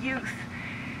generation, the youth,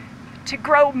 to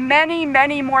grow many,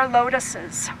 many more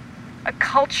lotuses, a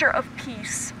culture of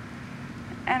peace.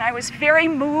 And I was very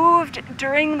moved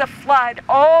during the flood,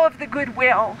 all of the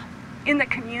goodwill in the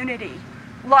community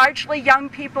largely young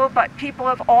people, but people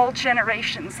of all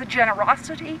generations, the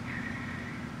generosity.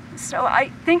 So I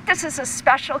think this is a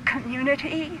special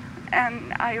community,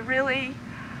 and I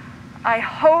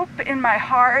hope in my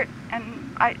heart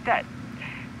that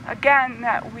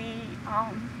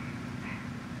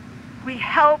we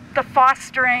help the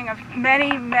fostering of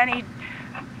many, many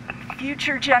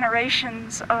future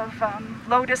generations of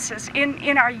lotuses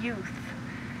in our youth.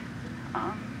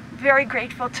 Very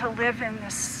grateful to live in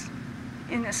this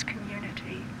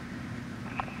community.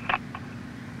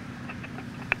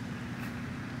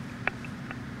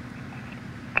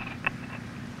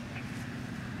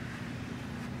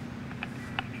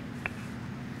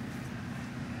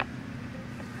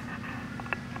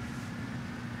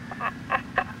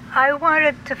 I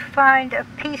wanted to find a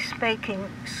peacemaking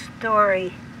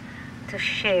story to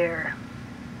share,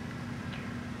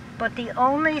 but the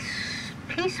only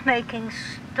peacemaking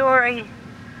story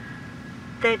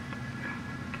that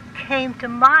came to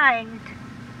mind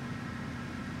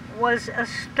was a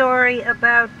story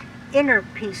about inner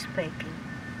peacemaking.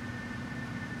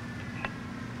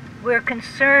 We're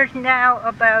concerned now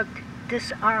about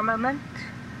disarmament,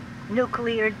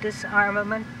 nuclear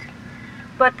disarmament,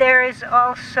 but there is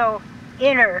also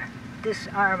inner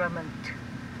disarmament.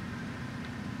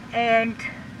 And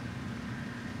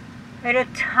at a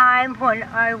time when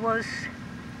I was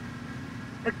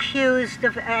accused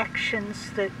of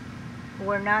actions that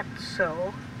were not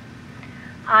so,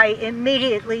 I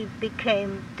immediately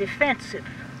became defensive.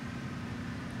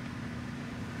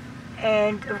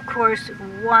 And of course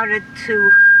wanted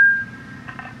to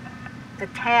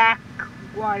attack,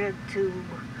 wanted to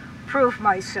prove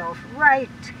myself right.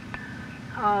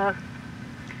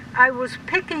 I was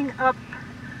picking up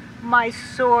my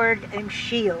sword and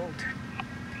shield,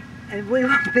 and we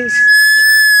will be singing.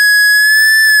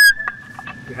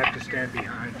 You have to stand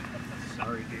behind.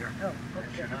 Sorry, dear. Oh,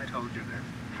 okay. I told you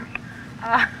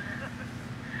that.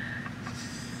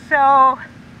 So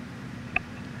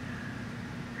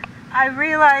I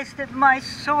realized that my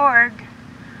sword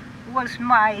was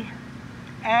my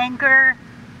anger,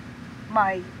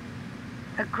 my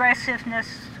aggressiveness,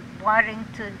 wanting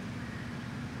to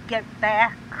get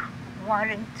back,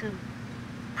 wanting to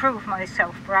prove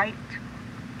myself right,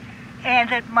 and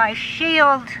that my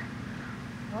shield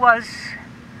was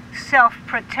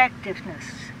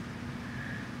self-protectiveness,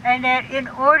 and that in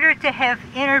order to have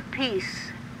inner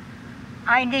peace,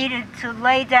 I needed to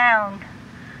lay down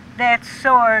that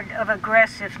sword of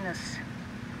aggressiveness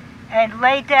and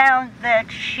lay down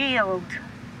that shield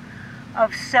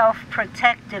of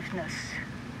self-protectiveness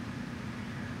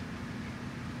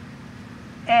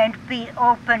and be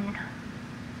open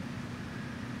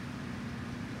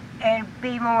and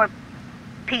be more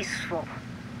peaceful.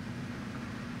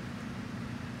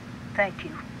 Thank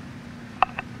you.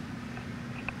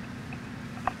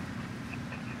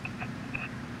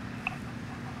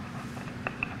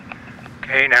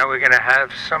 Okay, now we're going to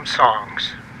have some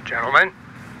songs. Gentlemen?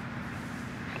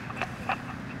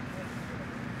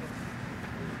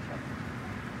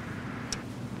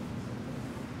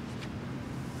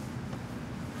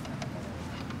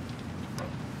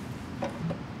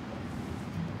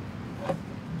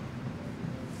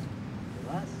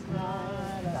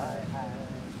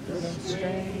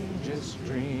 Strangest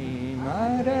dream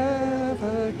I'd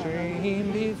ever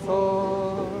dreamed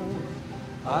before.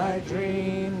 I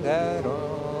dreamed that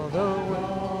all the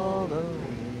ways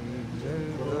are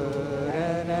good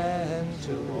and end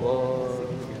to war.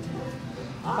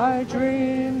 I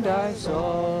dreamed I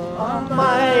saw a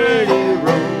mighty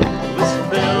room was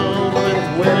filled with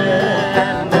women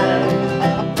and men,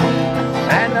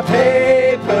 and the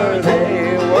paper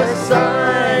they were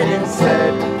signing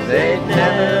said they'd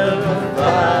never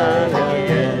fly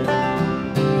again.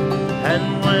 And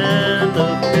when the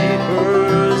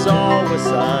papers all were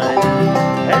signed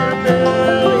and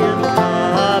 1,000,000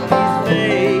 copies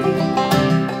made,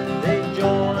 they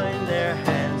joined their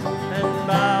hands and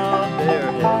bowed their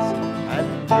heads and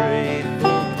prayed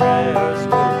for prayers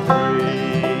were prayed.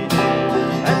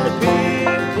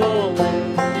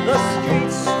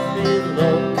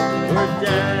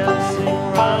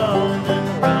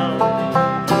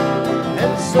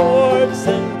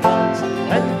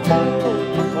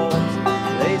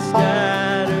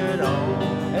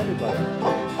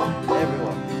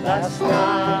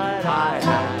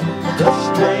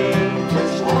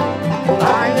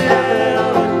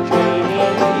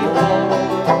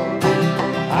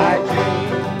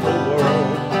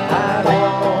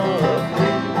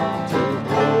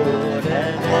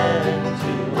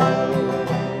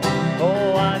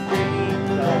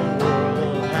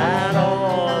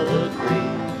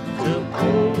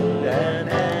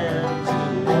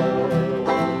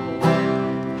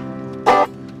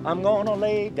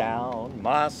 down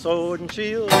my sword and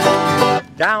shield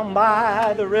down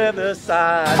by the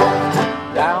riverside,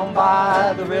 down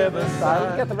by the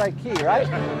riverside. You got the right key, right?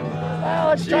 Well,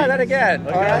 let's try that again.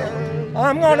 All right.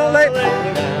 I'm gonna lay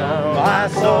down my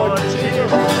sword and shield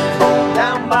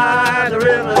down by the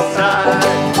riverside,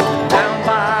 down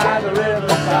by the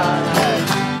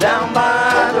riverside, down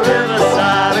by the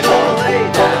riverside. I'm gonna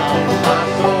lay down my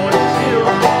sword and shield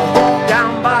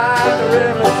down by the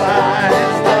riverside.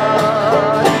 It's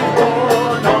study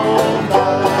war no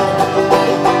more.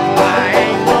 I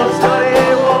ain't gonna study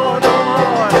war no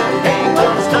more. Ain't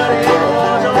gonna study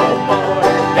war no more.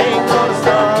 Ain't gonna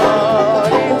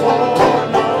study war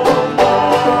no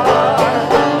more.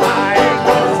 I ain't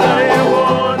gonna study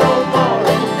war no more.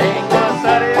 Ain't gonna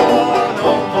study war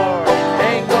no more.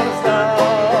 Ain't gonna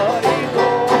study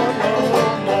war no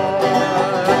more.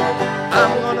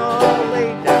 I'm gonna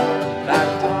lay down that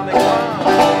atomic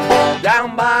bomb down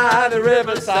by the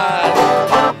riverside,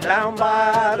 down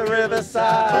by the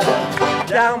riverside,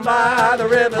 down by the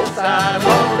riverside. I'm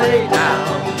gonna lay down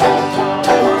that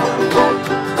atomic bomb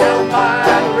down by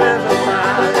the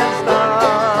riverside and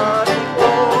study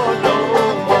war no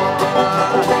more.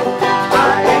 I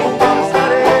ain't gonna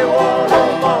study war no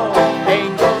more.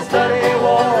 Ain't gonna study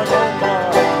war no more.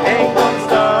 Ain't gonna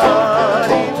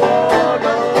study war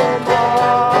no more.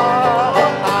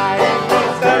 I ain't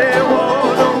gonna study war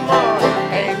no more.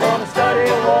 Ain't gonna study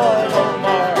war no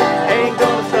more. Ain't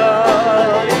gonna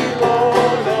study war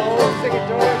no more. Sing it,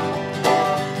 George.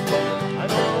 I'm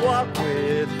gonna walk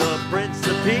with the Prince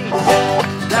of Peace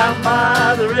down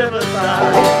by the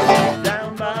riverside,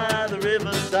 down by the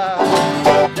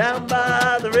riverside, down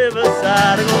by the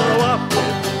riverside. I'm gonna walk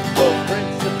with the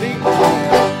Prince of Peace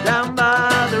down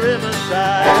by the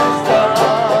riverside and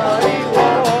study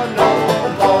war no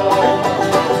more.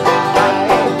 I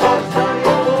ain't gonna study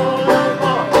war no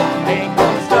more. Ain't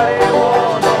gonna study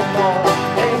war no more.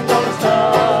 Ain't gonna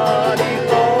study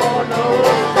war no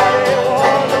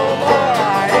more.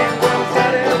 I ain't gonna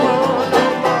study war no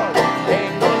more.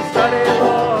 Ain't gonna study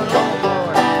war no more.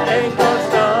 Ain't gonna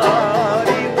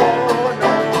study war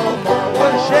no more.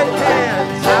 We'll shake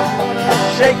hands. I'm gonna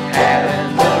shake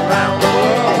hands around the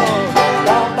world.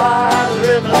 Down by the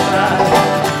riverside,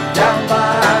 down by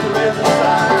the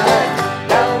riverside,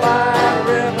 down by the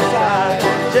riverside.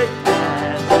 Shake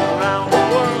hands around the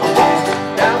world.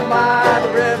 Down by the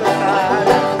riverside.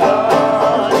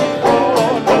 Study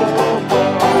war no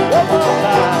more.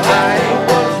 I ain't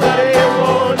gonna study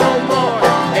war no more.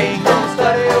 Ain't gonna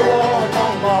study war no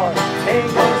more.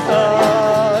 Ain't gonna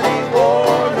study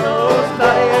war no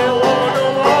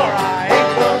more. I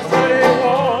ain't gonna study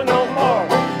war no more.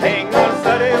 Ain't gonna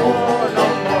study war no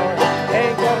more.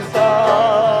 Ain't gonna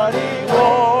study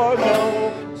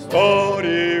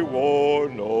war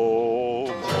no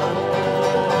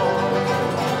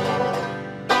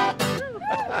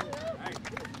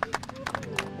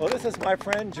Well, this is my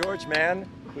friend George Mann,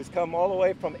 who's come all the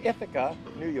way from Ithaca,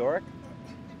 New York.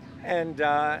 And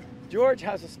George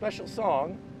has a special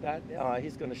song that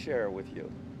he's going to share with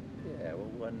you. Yeah,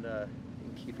 well, one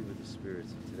in keeping with the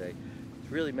spirits of today.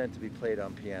 It's really meant to be played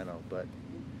on piano, but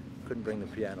couldn't bring the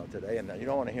piano today, and you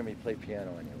don't want to hear me play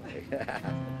piano anyway.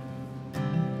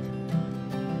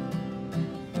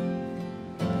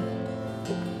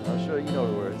 I'm sure you know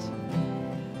the words.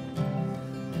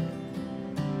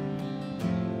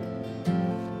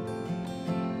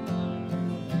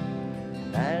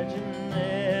 Imagine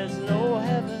there's no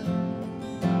heaven.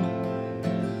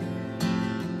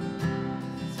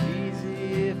 It's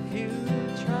easy if you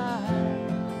try.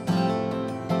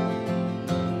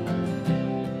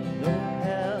 No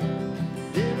hell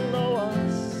below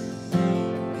us,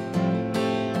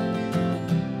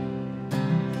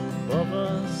 above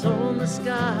us on the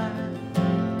sky.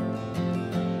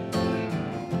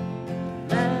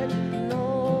 Imagine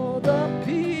all the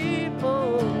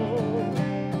people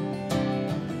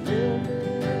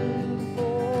living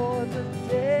for the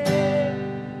day.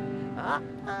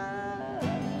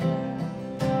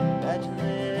 Imagine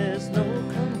there's no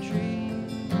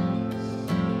countries.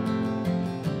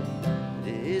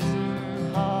 It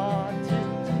isn't hard to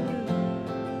do.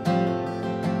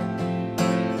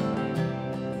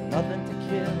 Nothing to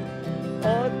kill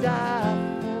or die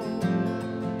for,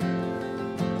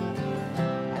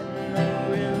 and no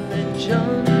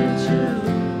religion too.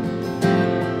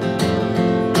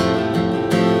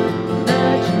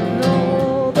 Imagine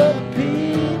all the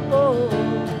people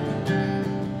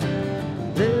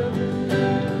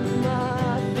living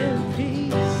life in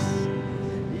peace.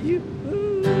 You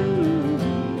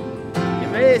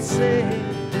may say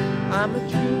I'm a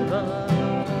dreamer,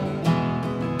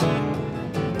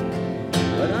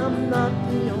 but I'm not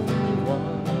the only one.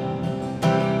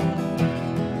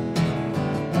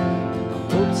 I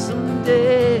hope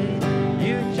someday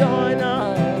you join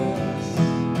us,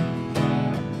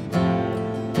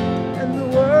 and the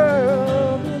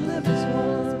world will live as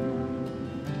one.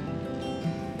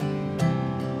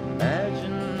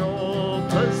 Imagine no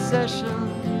possessions.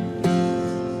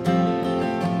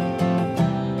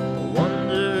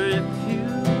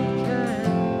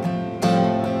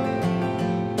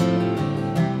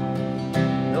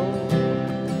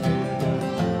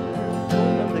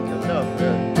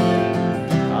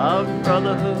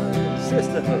 Brotherhood and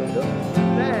sisterhood of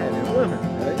man and women,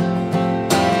 right?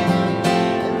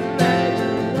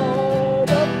 Imagine all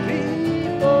the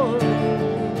people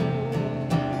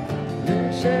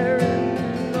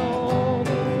sharing all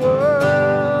the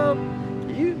world.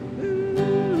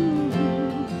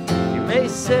 You may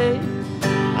say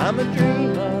I'm a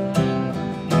dreamer,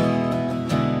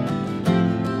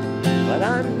 but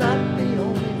I'm not the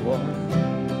only one.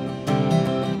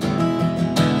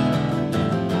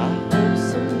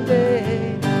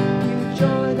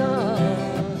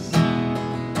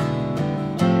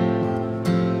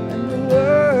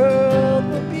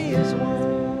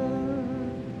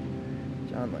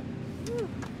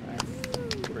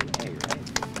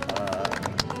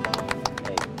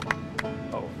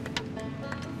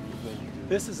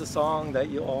 This is a song that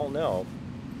you all know,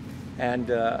 and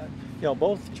you know,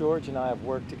 both George and I have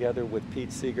worked together with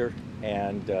Pete Seeger,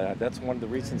 and that's one of the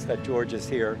reasons that George is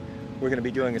here. We're going to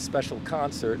be doing a special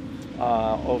concert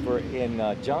over in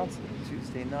Johnson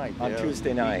Tuesday night. on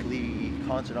Tuesday night. Weekly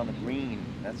concert on the Green.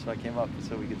 That's why I came up,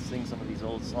 so we could sing some of these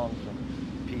old songs from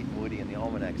Pete and Woody and the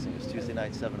Almanac Singers. Tuesday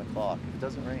night, 7 o'clock. If it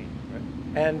doesn't rain, right?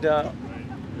 And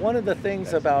one of the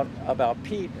things about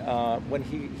Pete, when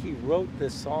he wrote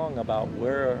this song about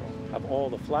where have all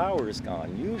the flowers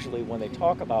gone, usually when they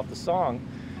talk about the song,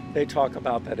 they talk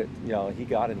about that he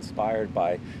got inspired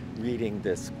by reading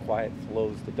this Quiet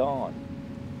Flows the Dawn,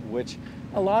 which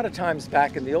a lot of times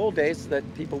back in the old days that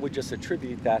people would just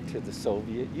attribute that to the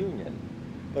Soviet Union.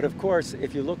 But of course,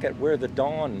 if you look at where the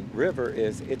Don River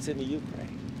is, it's in the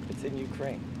Ukraine. It's in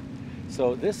Ukraine.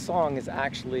 So this song is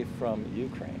actually from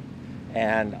Ukraine.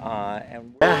 And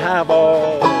where have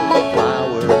all the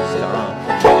flowers gone?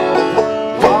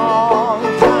 Long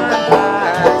time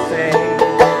passing.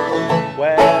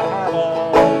 Where have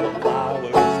all the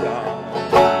flowers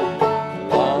gone?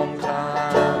 Long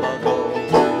time ago.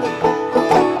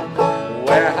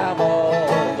 Where have all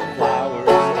the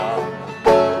flowers gone?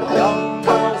 Young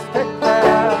girls pick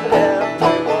them,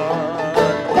 everyone.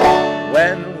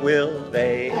 When will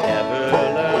they ever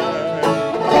learn?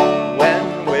 When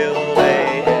will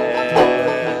they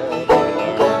ever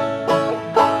learn?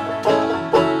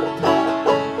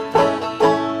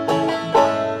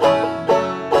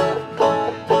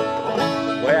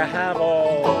 Where have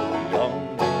all the young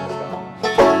girls gone?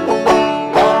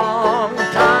 Long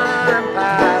time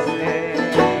passing.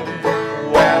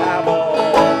 Where have all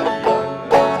the young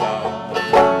girls gone?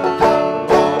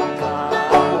 Long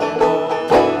time ago.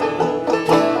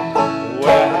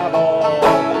 Where have all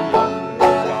the young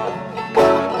girls gone?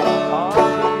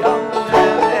 Young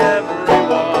and everyone.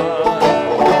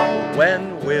 When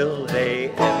will they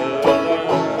ever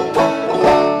learn?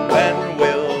 When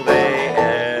will they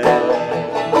ever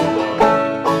learn?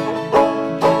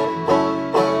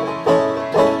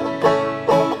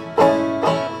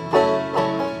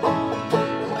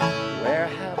 Where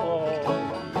have all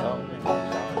the young gone?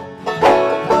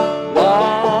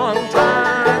 Long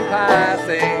time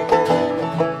passing.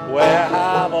 Where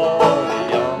have all the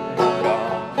young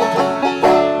gone?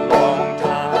 Long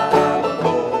time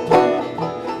ago.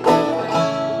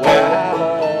 Where have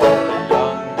all the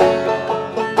young gone?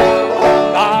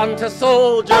 Gone to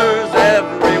soldiers,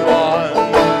 everyone.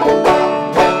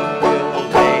 When will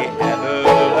they ever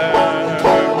learn?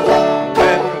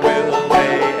 When will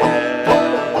they ever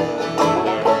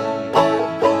learn?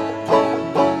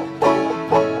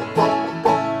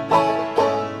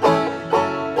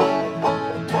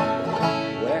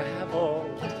 Where have all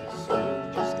the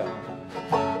soldiers gone?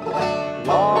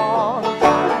 Long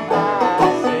time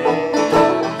passing.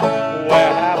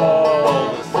 Where have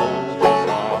all the soldiers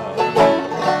gone?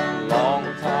 Long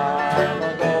time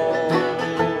ago.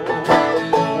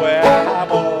 Where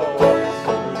have all the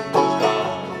soldiers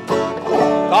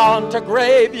gone? Gone to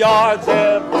graveyards,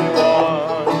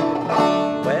 everyone.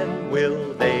 When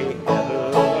will they ever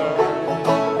learn?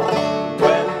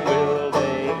 When will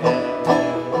they ever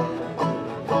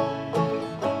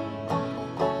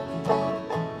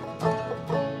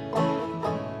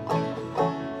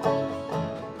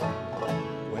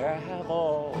Where have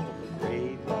all the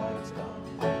graveyards gone?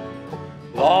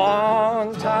 Long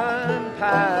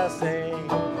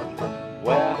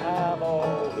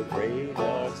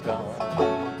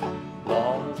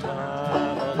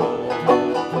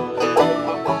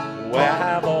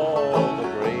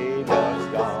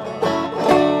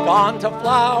into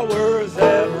flowers,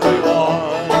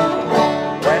 everyone.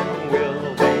 When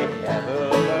will they ever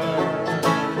learn?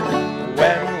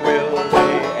 When will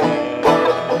they ever?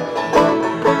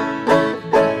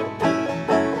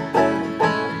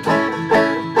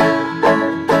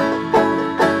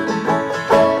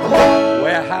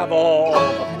 Where have all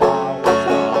the flowers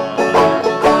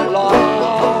gone?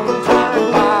 Long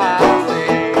time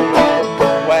passing.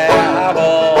 Where have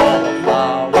all the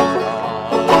flowers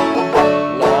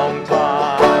gone? Long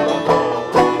time ago.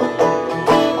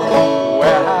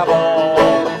 Where have all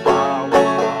the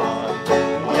flowers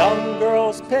gone? Young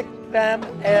girls pick them,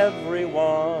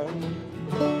 everyone.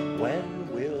 When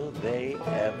will they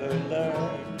ever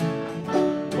learn?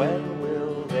 When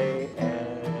will they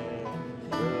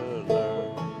ever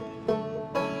learn?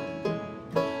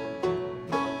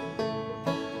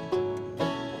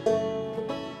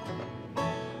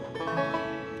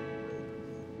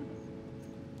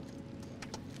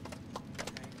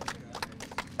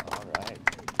 All right.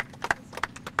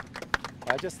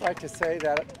 I'd just like to say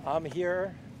that I'm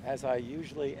here, as I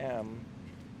usually am,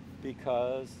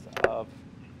 because of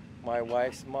my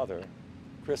wife's mother,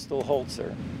 Crystal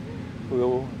Holzer,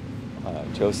 who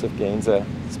Joseph Gainza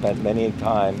spent many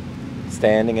time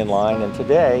standing in line. And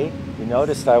today, you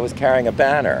noticed I was carrying a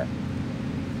banner.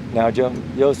 Now,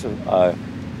 Joseph,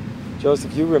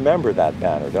 you remember that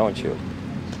banner, don't you?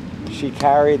 She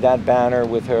carried that banner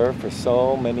with her for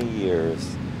so many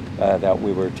years that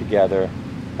we were together,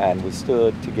 and we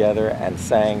stood together and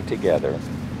sang together.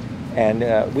 And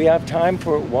we have time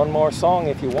for one more song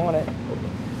if you want it.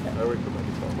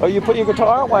 Oh, you put your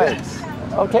guitar away.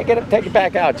 Oh, take it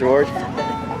back out, George.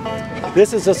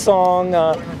 This is a song,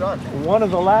 one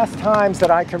of the last times that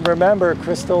I can remember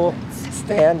Crystal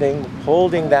standing,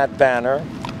 holding that banner.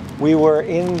 We were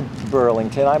in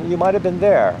Burlington. You might have been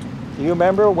there. Do you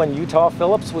remember when Utah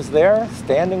Phillips was there,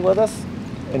 standing with us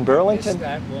in Burlington?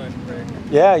 That one, Rick.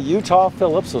 Yeah, Utah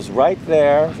Phillips was right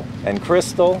there, and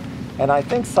Crystal, and I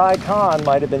think Cy Khan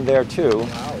might have been there too.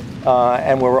 Wow.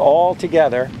 And we were all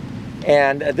together.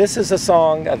 And this is a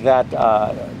song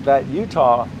that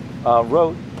Utah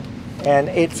wrote, and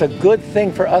it's a good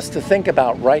thing for us to think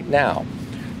about right now,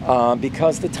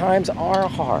 because the times are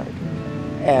hard,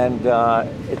 and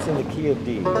it's in the key of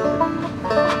D.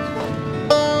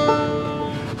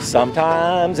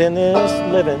 Sometimes in this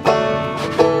living,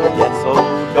 it gets so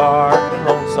dark and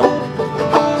lonesome,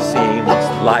 seems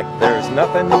like there's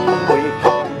nothing we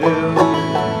can do.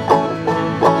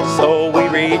 So we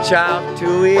reach out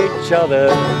to each other,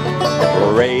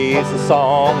 raise a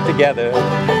song together,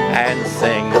 and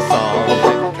sing a song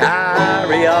to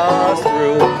carry us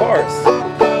through. Of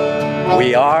course,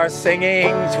 we are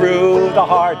singing through the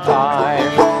hard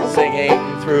times, singing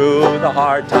through the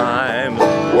hard times,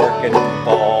 working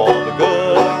for the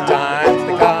good times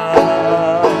to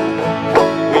come.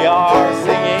 We are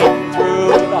singing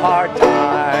through the hard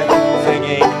times,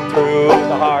 singing through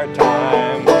the hard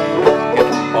times,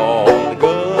 working for the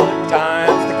good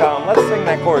times to come. Let's sing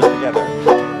that chorus together.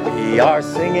 We are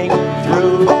singing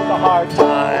through the hard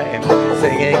times,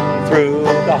 singing through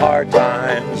the hard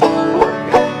times,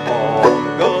 working for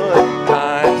the good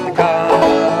times to come.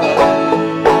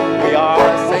 We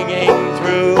are singing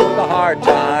through the hard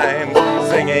times,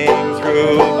 singing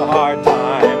through the hard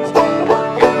times,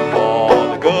 working for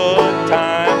the good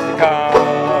times to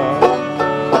come.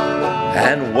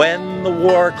 And when the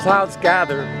war clouds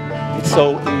gather, it's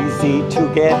so easy to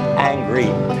get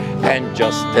angry, and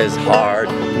just as hard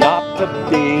not to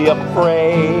be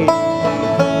afraid.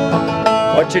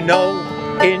 But you know,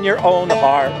 in your own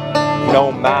heart,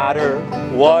 no matter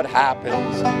what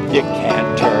happens, you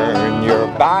can't turn your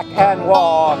back and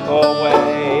walk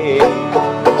away.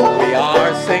 We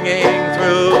are singing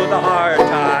through the hard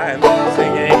times,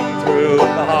 singing through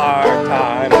the hard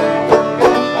times,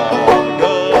 working for the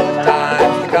good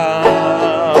times to come.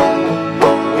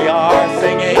 We are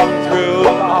singing through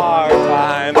the hard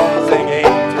times,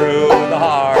 singing through the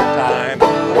hard times,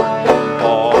 working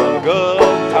for the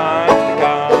good times to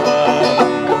come.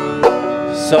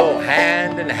 So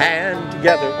hand in hand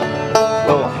together,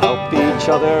 we'll help each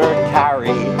other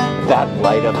carry that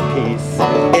light of peace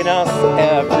in us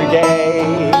every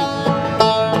day.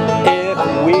 If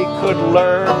we could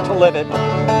learn to live it,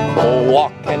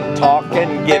 walk and talk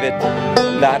and give it,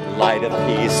 that light of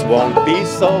peace won't be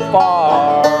so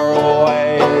far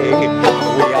away.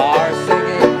 We are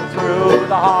singing through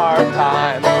the hard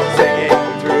times, singing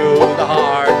through the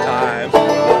hard times,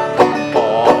 working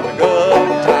for the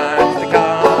good times to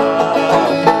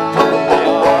come. We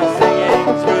are singing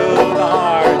through the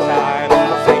hard times,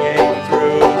 singing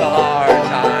through the hard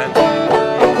times,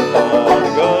 working for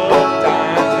the good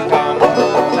times to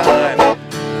come.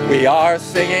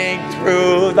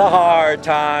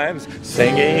 hard times,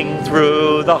 singing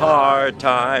through the hard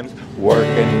times,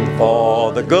 working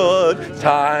for the good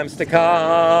times to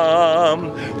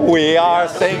come. We are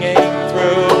singing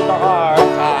through the hard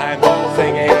times,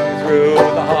 singing through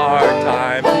the hard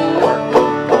times,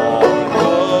 working for the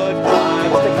good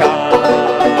times to come.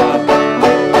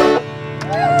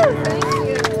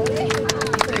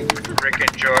 Rick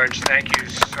and George, thank you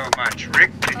so much.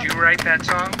 Rick, did you write that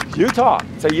song? Utah.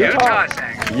 So Utah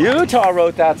sang it. Utah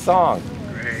wrote that song.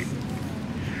 Great.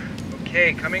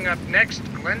 Okay, coming up next,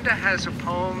 Glenda has a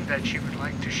poem that she would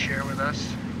like to share with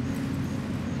us.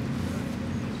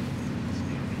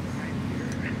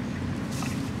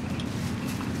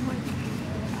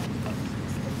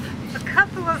 A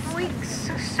couple of weeks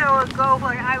or so ago,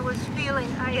 when I was feeling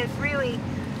I had really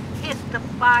hit the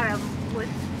bottom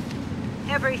with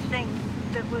everything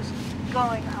that was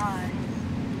going on,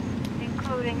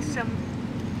 including some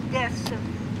deaths of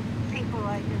people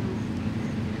I knew,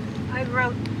 I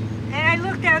wrote, and I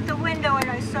looked out the window and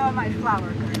I saw my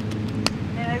flower garden,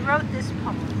 and I wrote this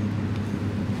poem.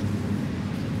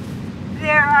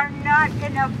 There are not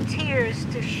enough tears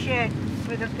to shed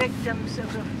for the victims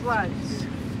of the floods,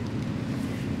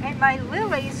 and my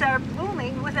lilies are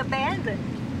blooming with abandon.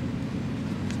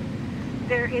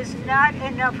 There is not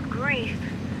enough grief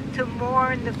to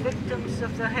mourn the victims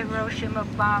of the Hiroshima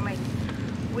bombing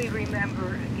we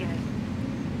remember again.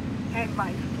 And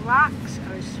my flocks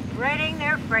are spreading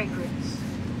their fragrance.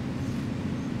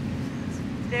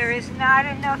 There is not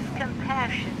enough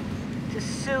compassion to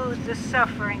soothe the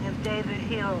suffering of David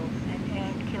Hill and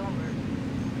Ann Kilmer.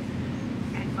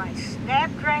 And my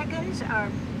snapdragons are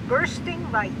bursting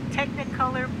like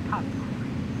Technicolor popcorn.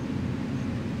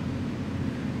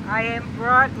 I am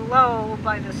brought low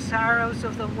by the sorrows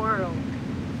of the world,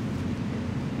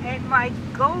 and my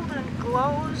golden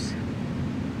glows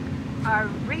are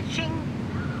reaching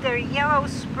their yellow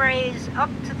sprays up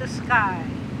to the sky.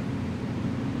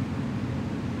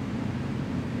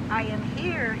 I am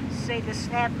here, say the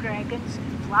snapdragons,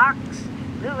 and phlox,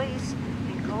 and lilies,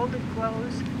 and golden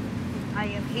glows. I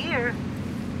am here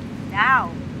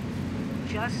now,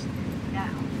 just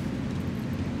now.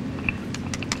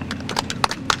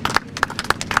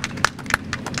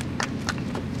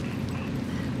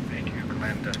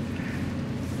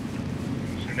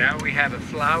 So now we have a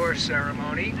flower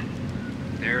ceremony.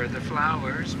 There are the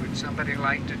flowers. Would somebody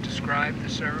like to describe the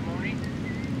ceremony?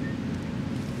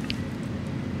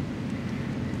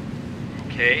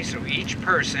 Okay, so each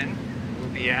person will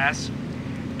be asked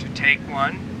to take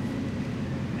one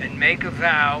and make a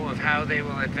vow of how they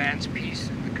will advance peace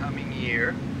in the coming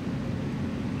year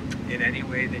in any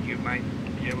way that you might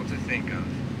be able to think of.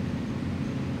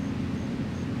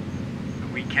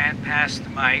 We can't pass the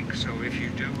mic, so if you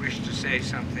do wish to say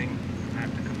something, you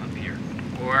have to come up here.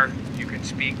 Or you can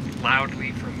speak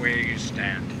loudly from where you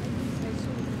stand.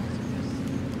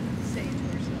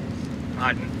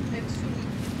 Pardon?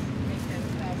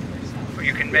 Or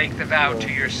you can make the vow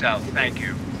to yourself. Thank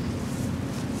you.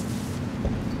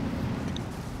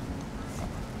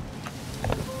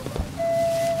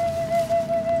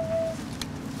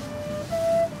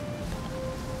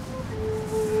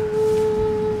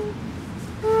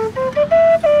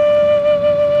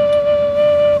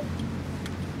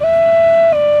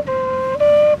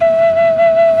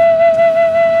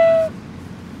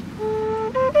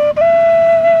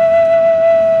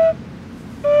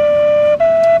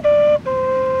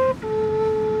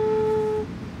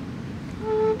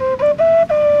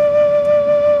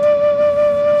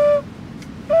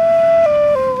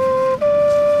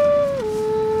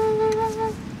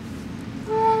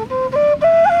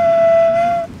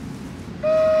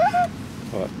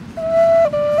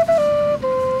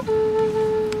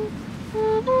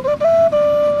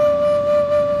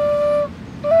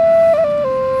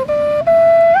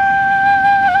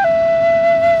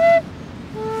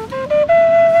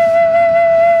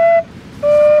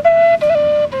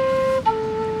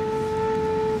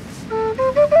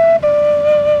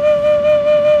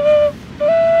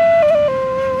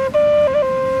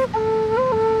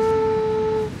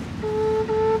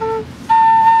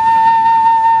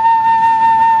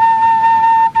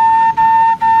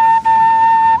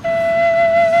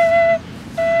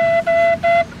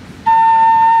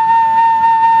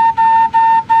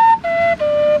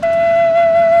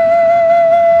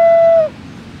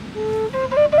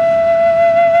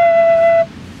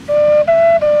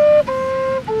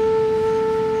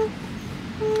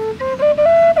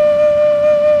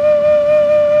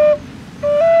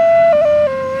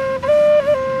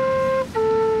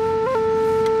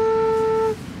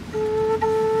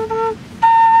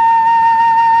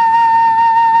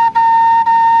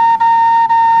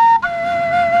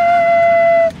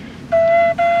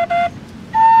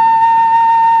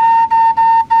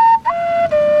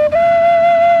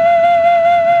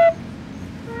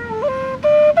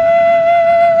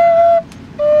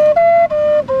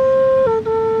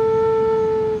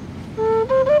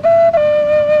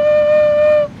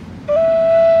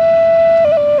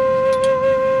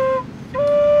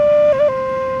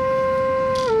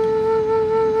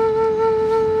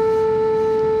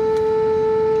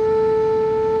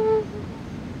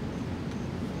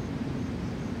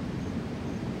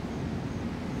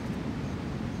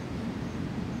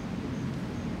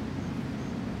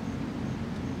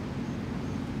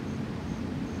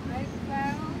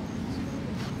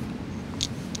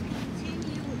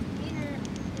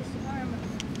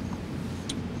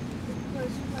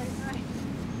 just when I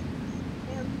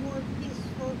am more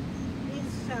peaceful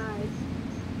inside,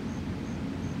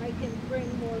 I can bring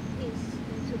more peace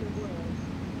into the world.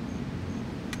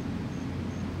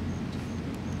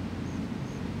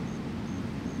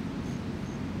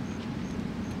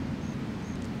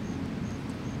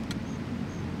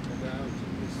 About to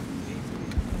listen deeply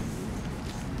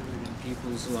in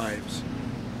people's lives.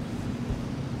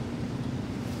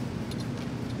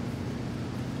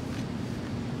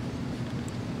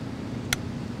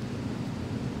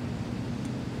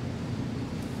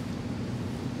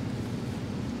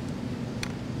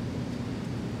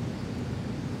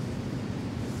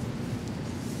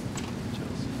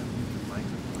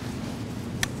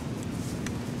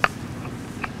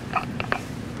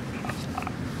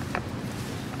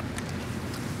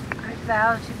 I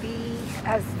vow to be,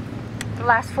 as the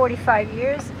last 45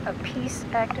 years, a peace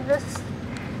activist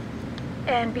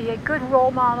and be a good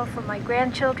role model for my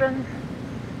grandchildren,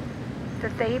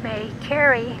 that they may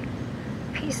carry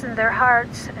peace in their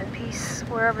hearts and peace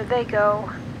wherever they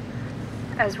go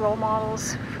as role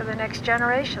models for the next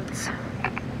generations.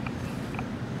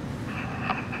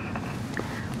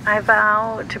 I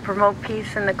vow to promote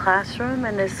peace in the classroom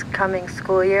in this coming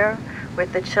school year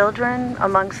with the children,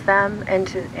 amongst them, and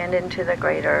into the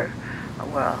greater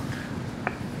world.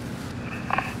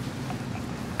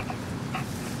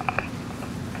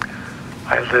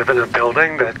 I live in a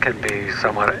building that can be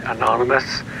somewhat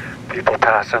anonymous. People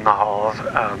pass in the halls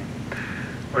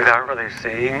without really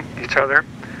seeing each other.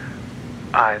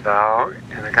 I vow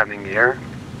in the coming year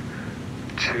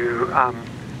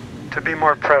to be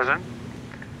more present,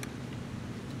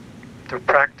 to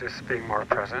practice being more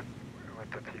present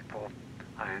with the people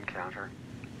I encounter.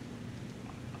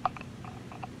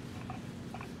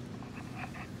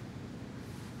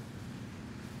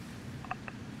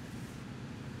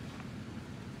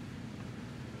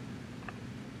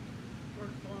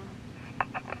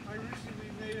 I recently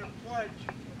made a pledge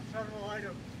of several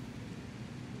items.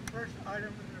 The first item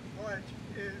in the pledge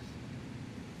is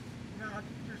not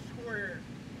to swear.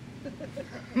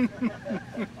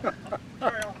 I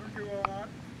often do a lot.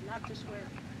 Not to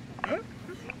swear.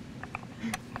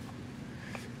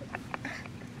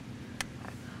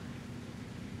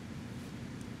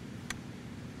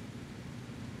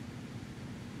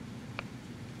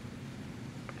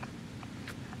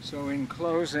 So in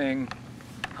closing,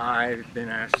 I've been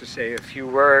asked to say a few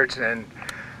words, and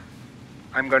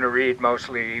I'm going to read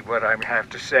mostly what I have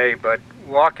to say, but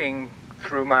walking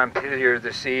through Montpelier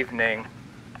this evening,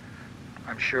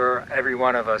 I'm sure every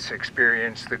one of us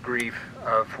experienced the grief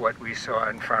of what we saw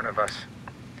in front of us.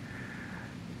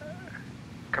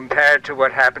 Compared to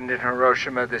what happened in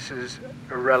Hiroshima, this is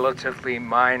a relatively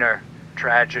minor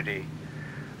tragedy,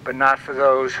 but not for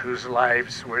those whose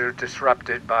lives were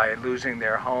disrupted by losing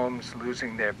their homes,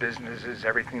 losing their businesses,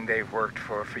 everything they've worked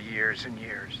for years and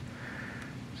years.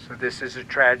 So this is a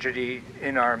tragedy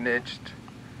in our midst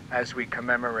as we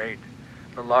commemorate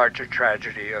the larger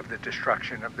tragedy of the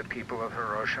destruction of the people of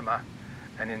Hiroshima,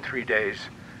 and in 3 days,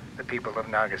 the people of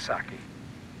Nagasaki.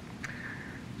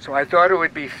 So I thought it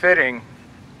would be fitting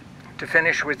to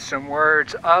finish with some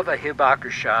words of a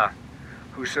hibakusha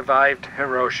who survived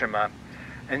Hiroshima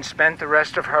and spent the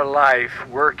rest of her life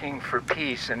working for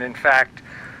peace, and in fact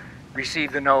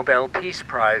received the Nobel Peace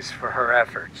Prize for her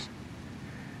efforts.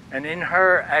 And in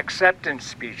her acceptance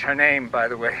speech, her name, by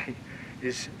the way,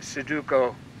 is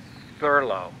Sudoku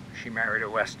Thurlow. She married a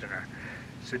Westerner,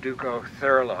 Sudoku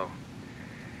Thurlow.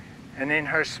 And in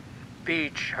her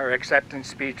speech, her acceptance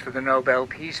speech for the Nobel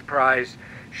Peace Prize,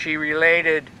 she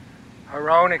related her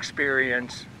own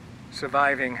experience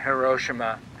surviving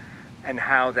Hiroshima and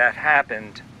how that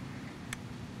happened.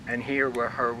 And here were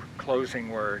her closing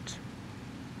words.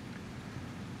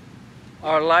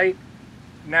 Our light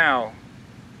now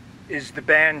is the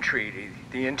ban treaty,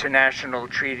 the international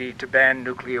treaty to ban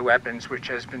nuclear weapons, which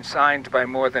has been signed by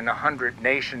more than 100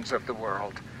 nations of the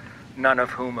world, none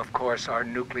of whom, of course, are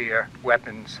nuclear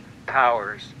weapons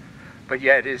powers, but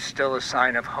yet is still a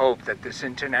sign of hope that this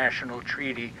international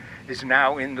treaty is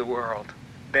now in the world,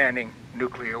 banning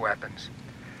nuclear weapons.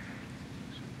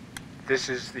 This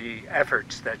is the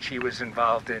efforts that she was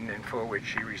involved in and for which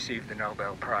she received the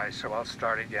Nobel Prize. So I'll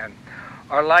start again.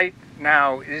 Our light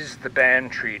now is the ban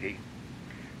treaty,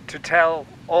 to tell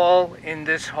all in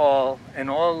this hall and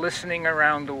all listening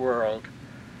around the world,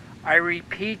 I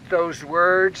repeat those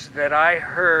words that I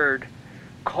heard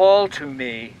call to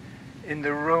me in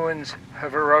the ruins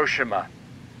of Hiroshima.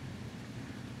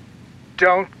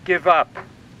 Don't give up.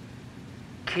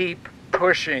 Keep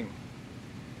pushing.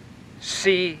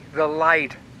 See the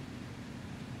light.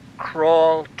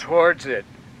 Crawl towards it.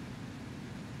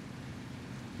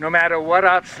 No matter what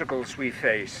obstacles we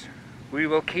face, we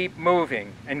will keep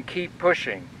moving and keep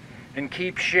pushing and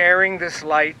keep sharing this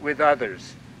light with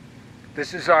others.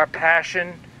 This is our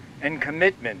passion and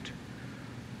commitment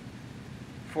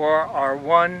for our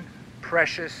one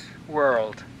precious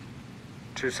world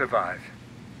to survive.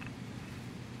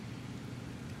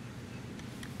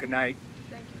 Good night.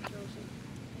 Thank you, Josie.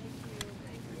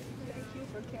 Thank you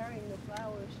for carrying the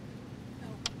flowers.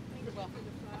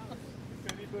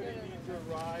 If anybody needs a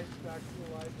ride back to the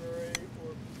library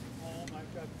or home,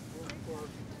 I've got room for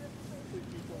 3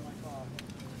 people in my car.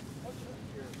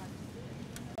 Here.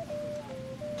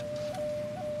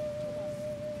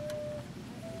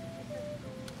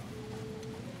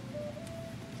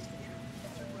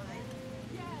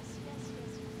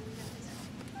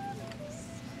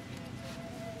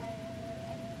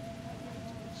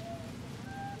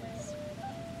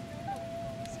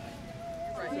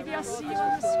 Maybe I'll see you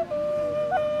on the screen.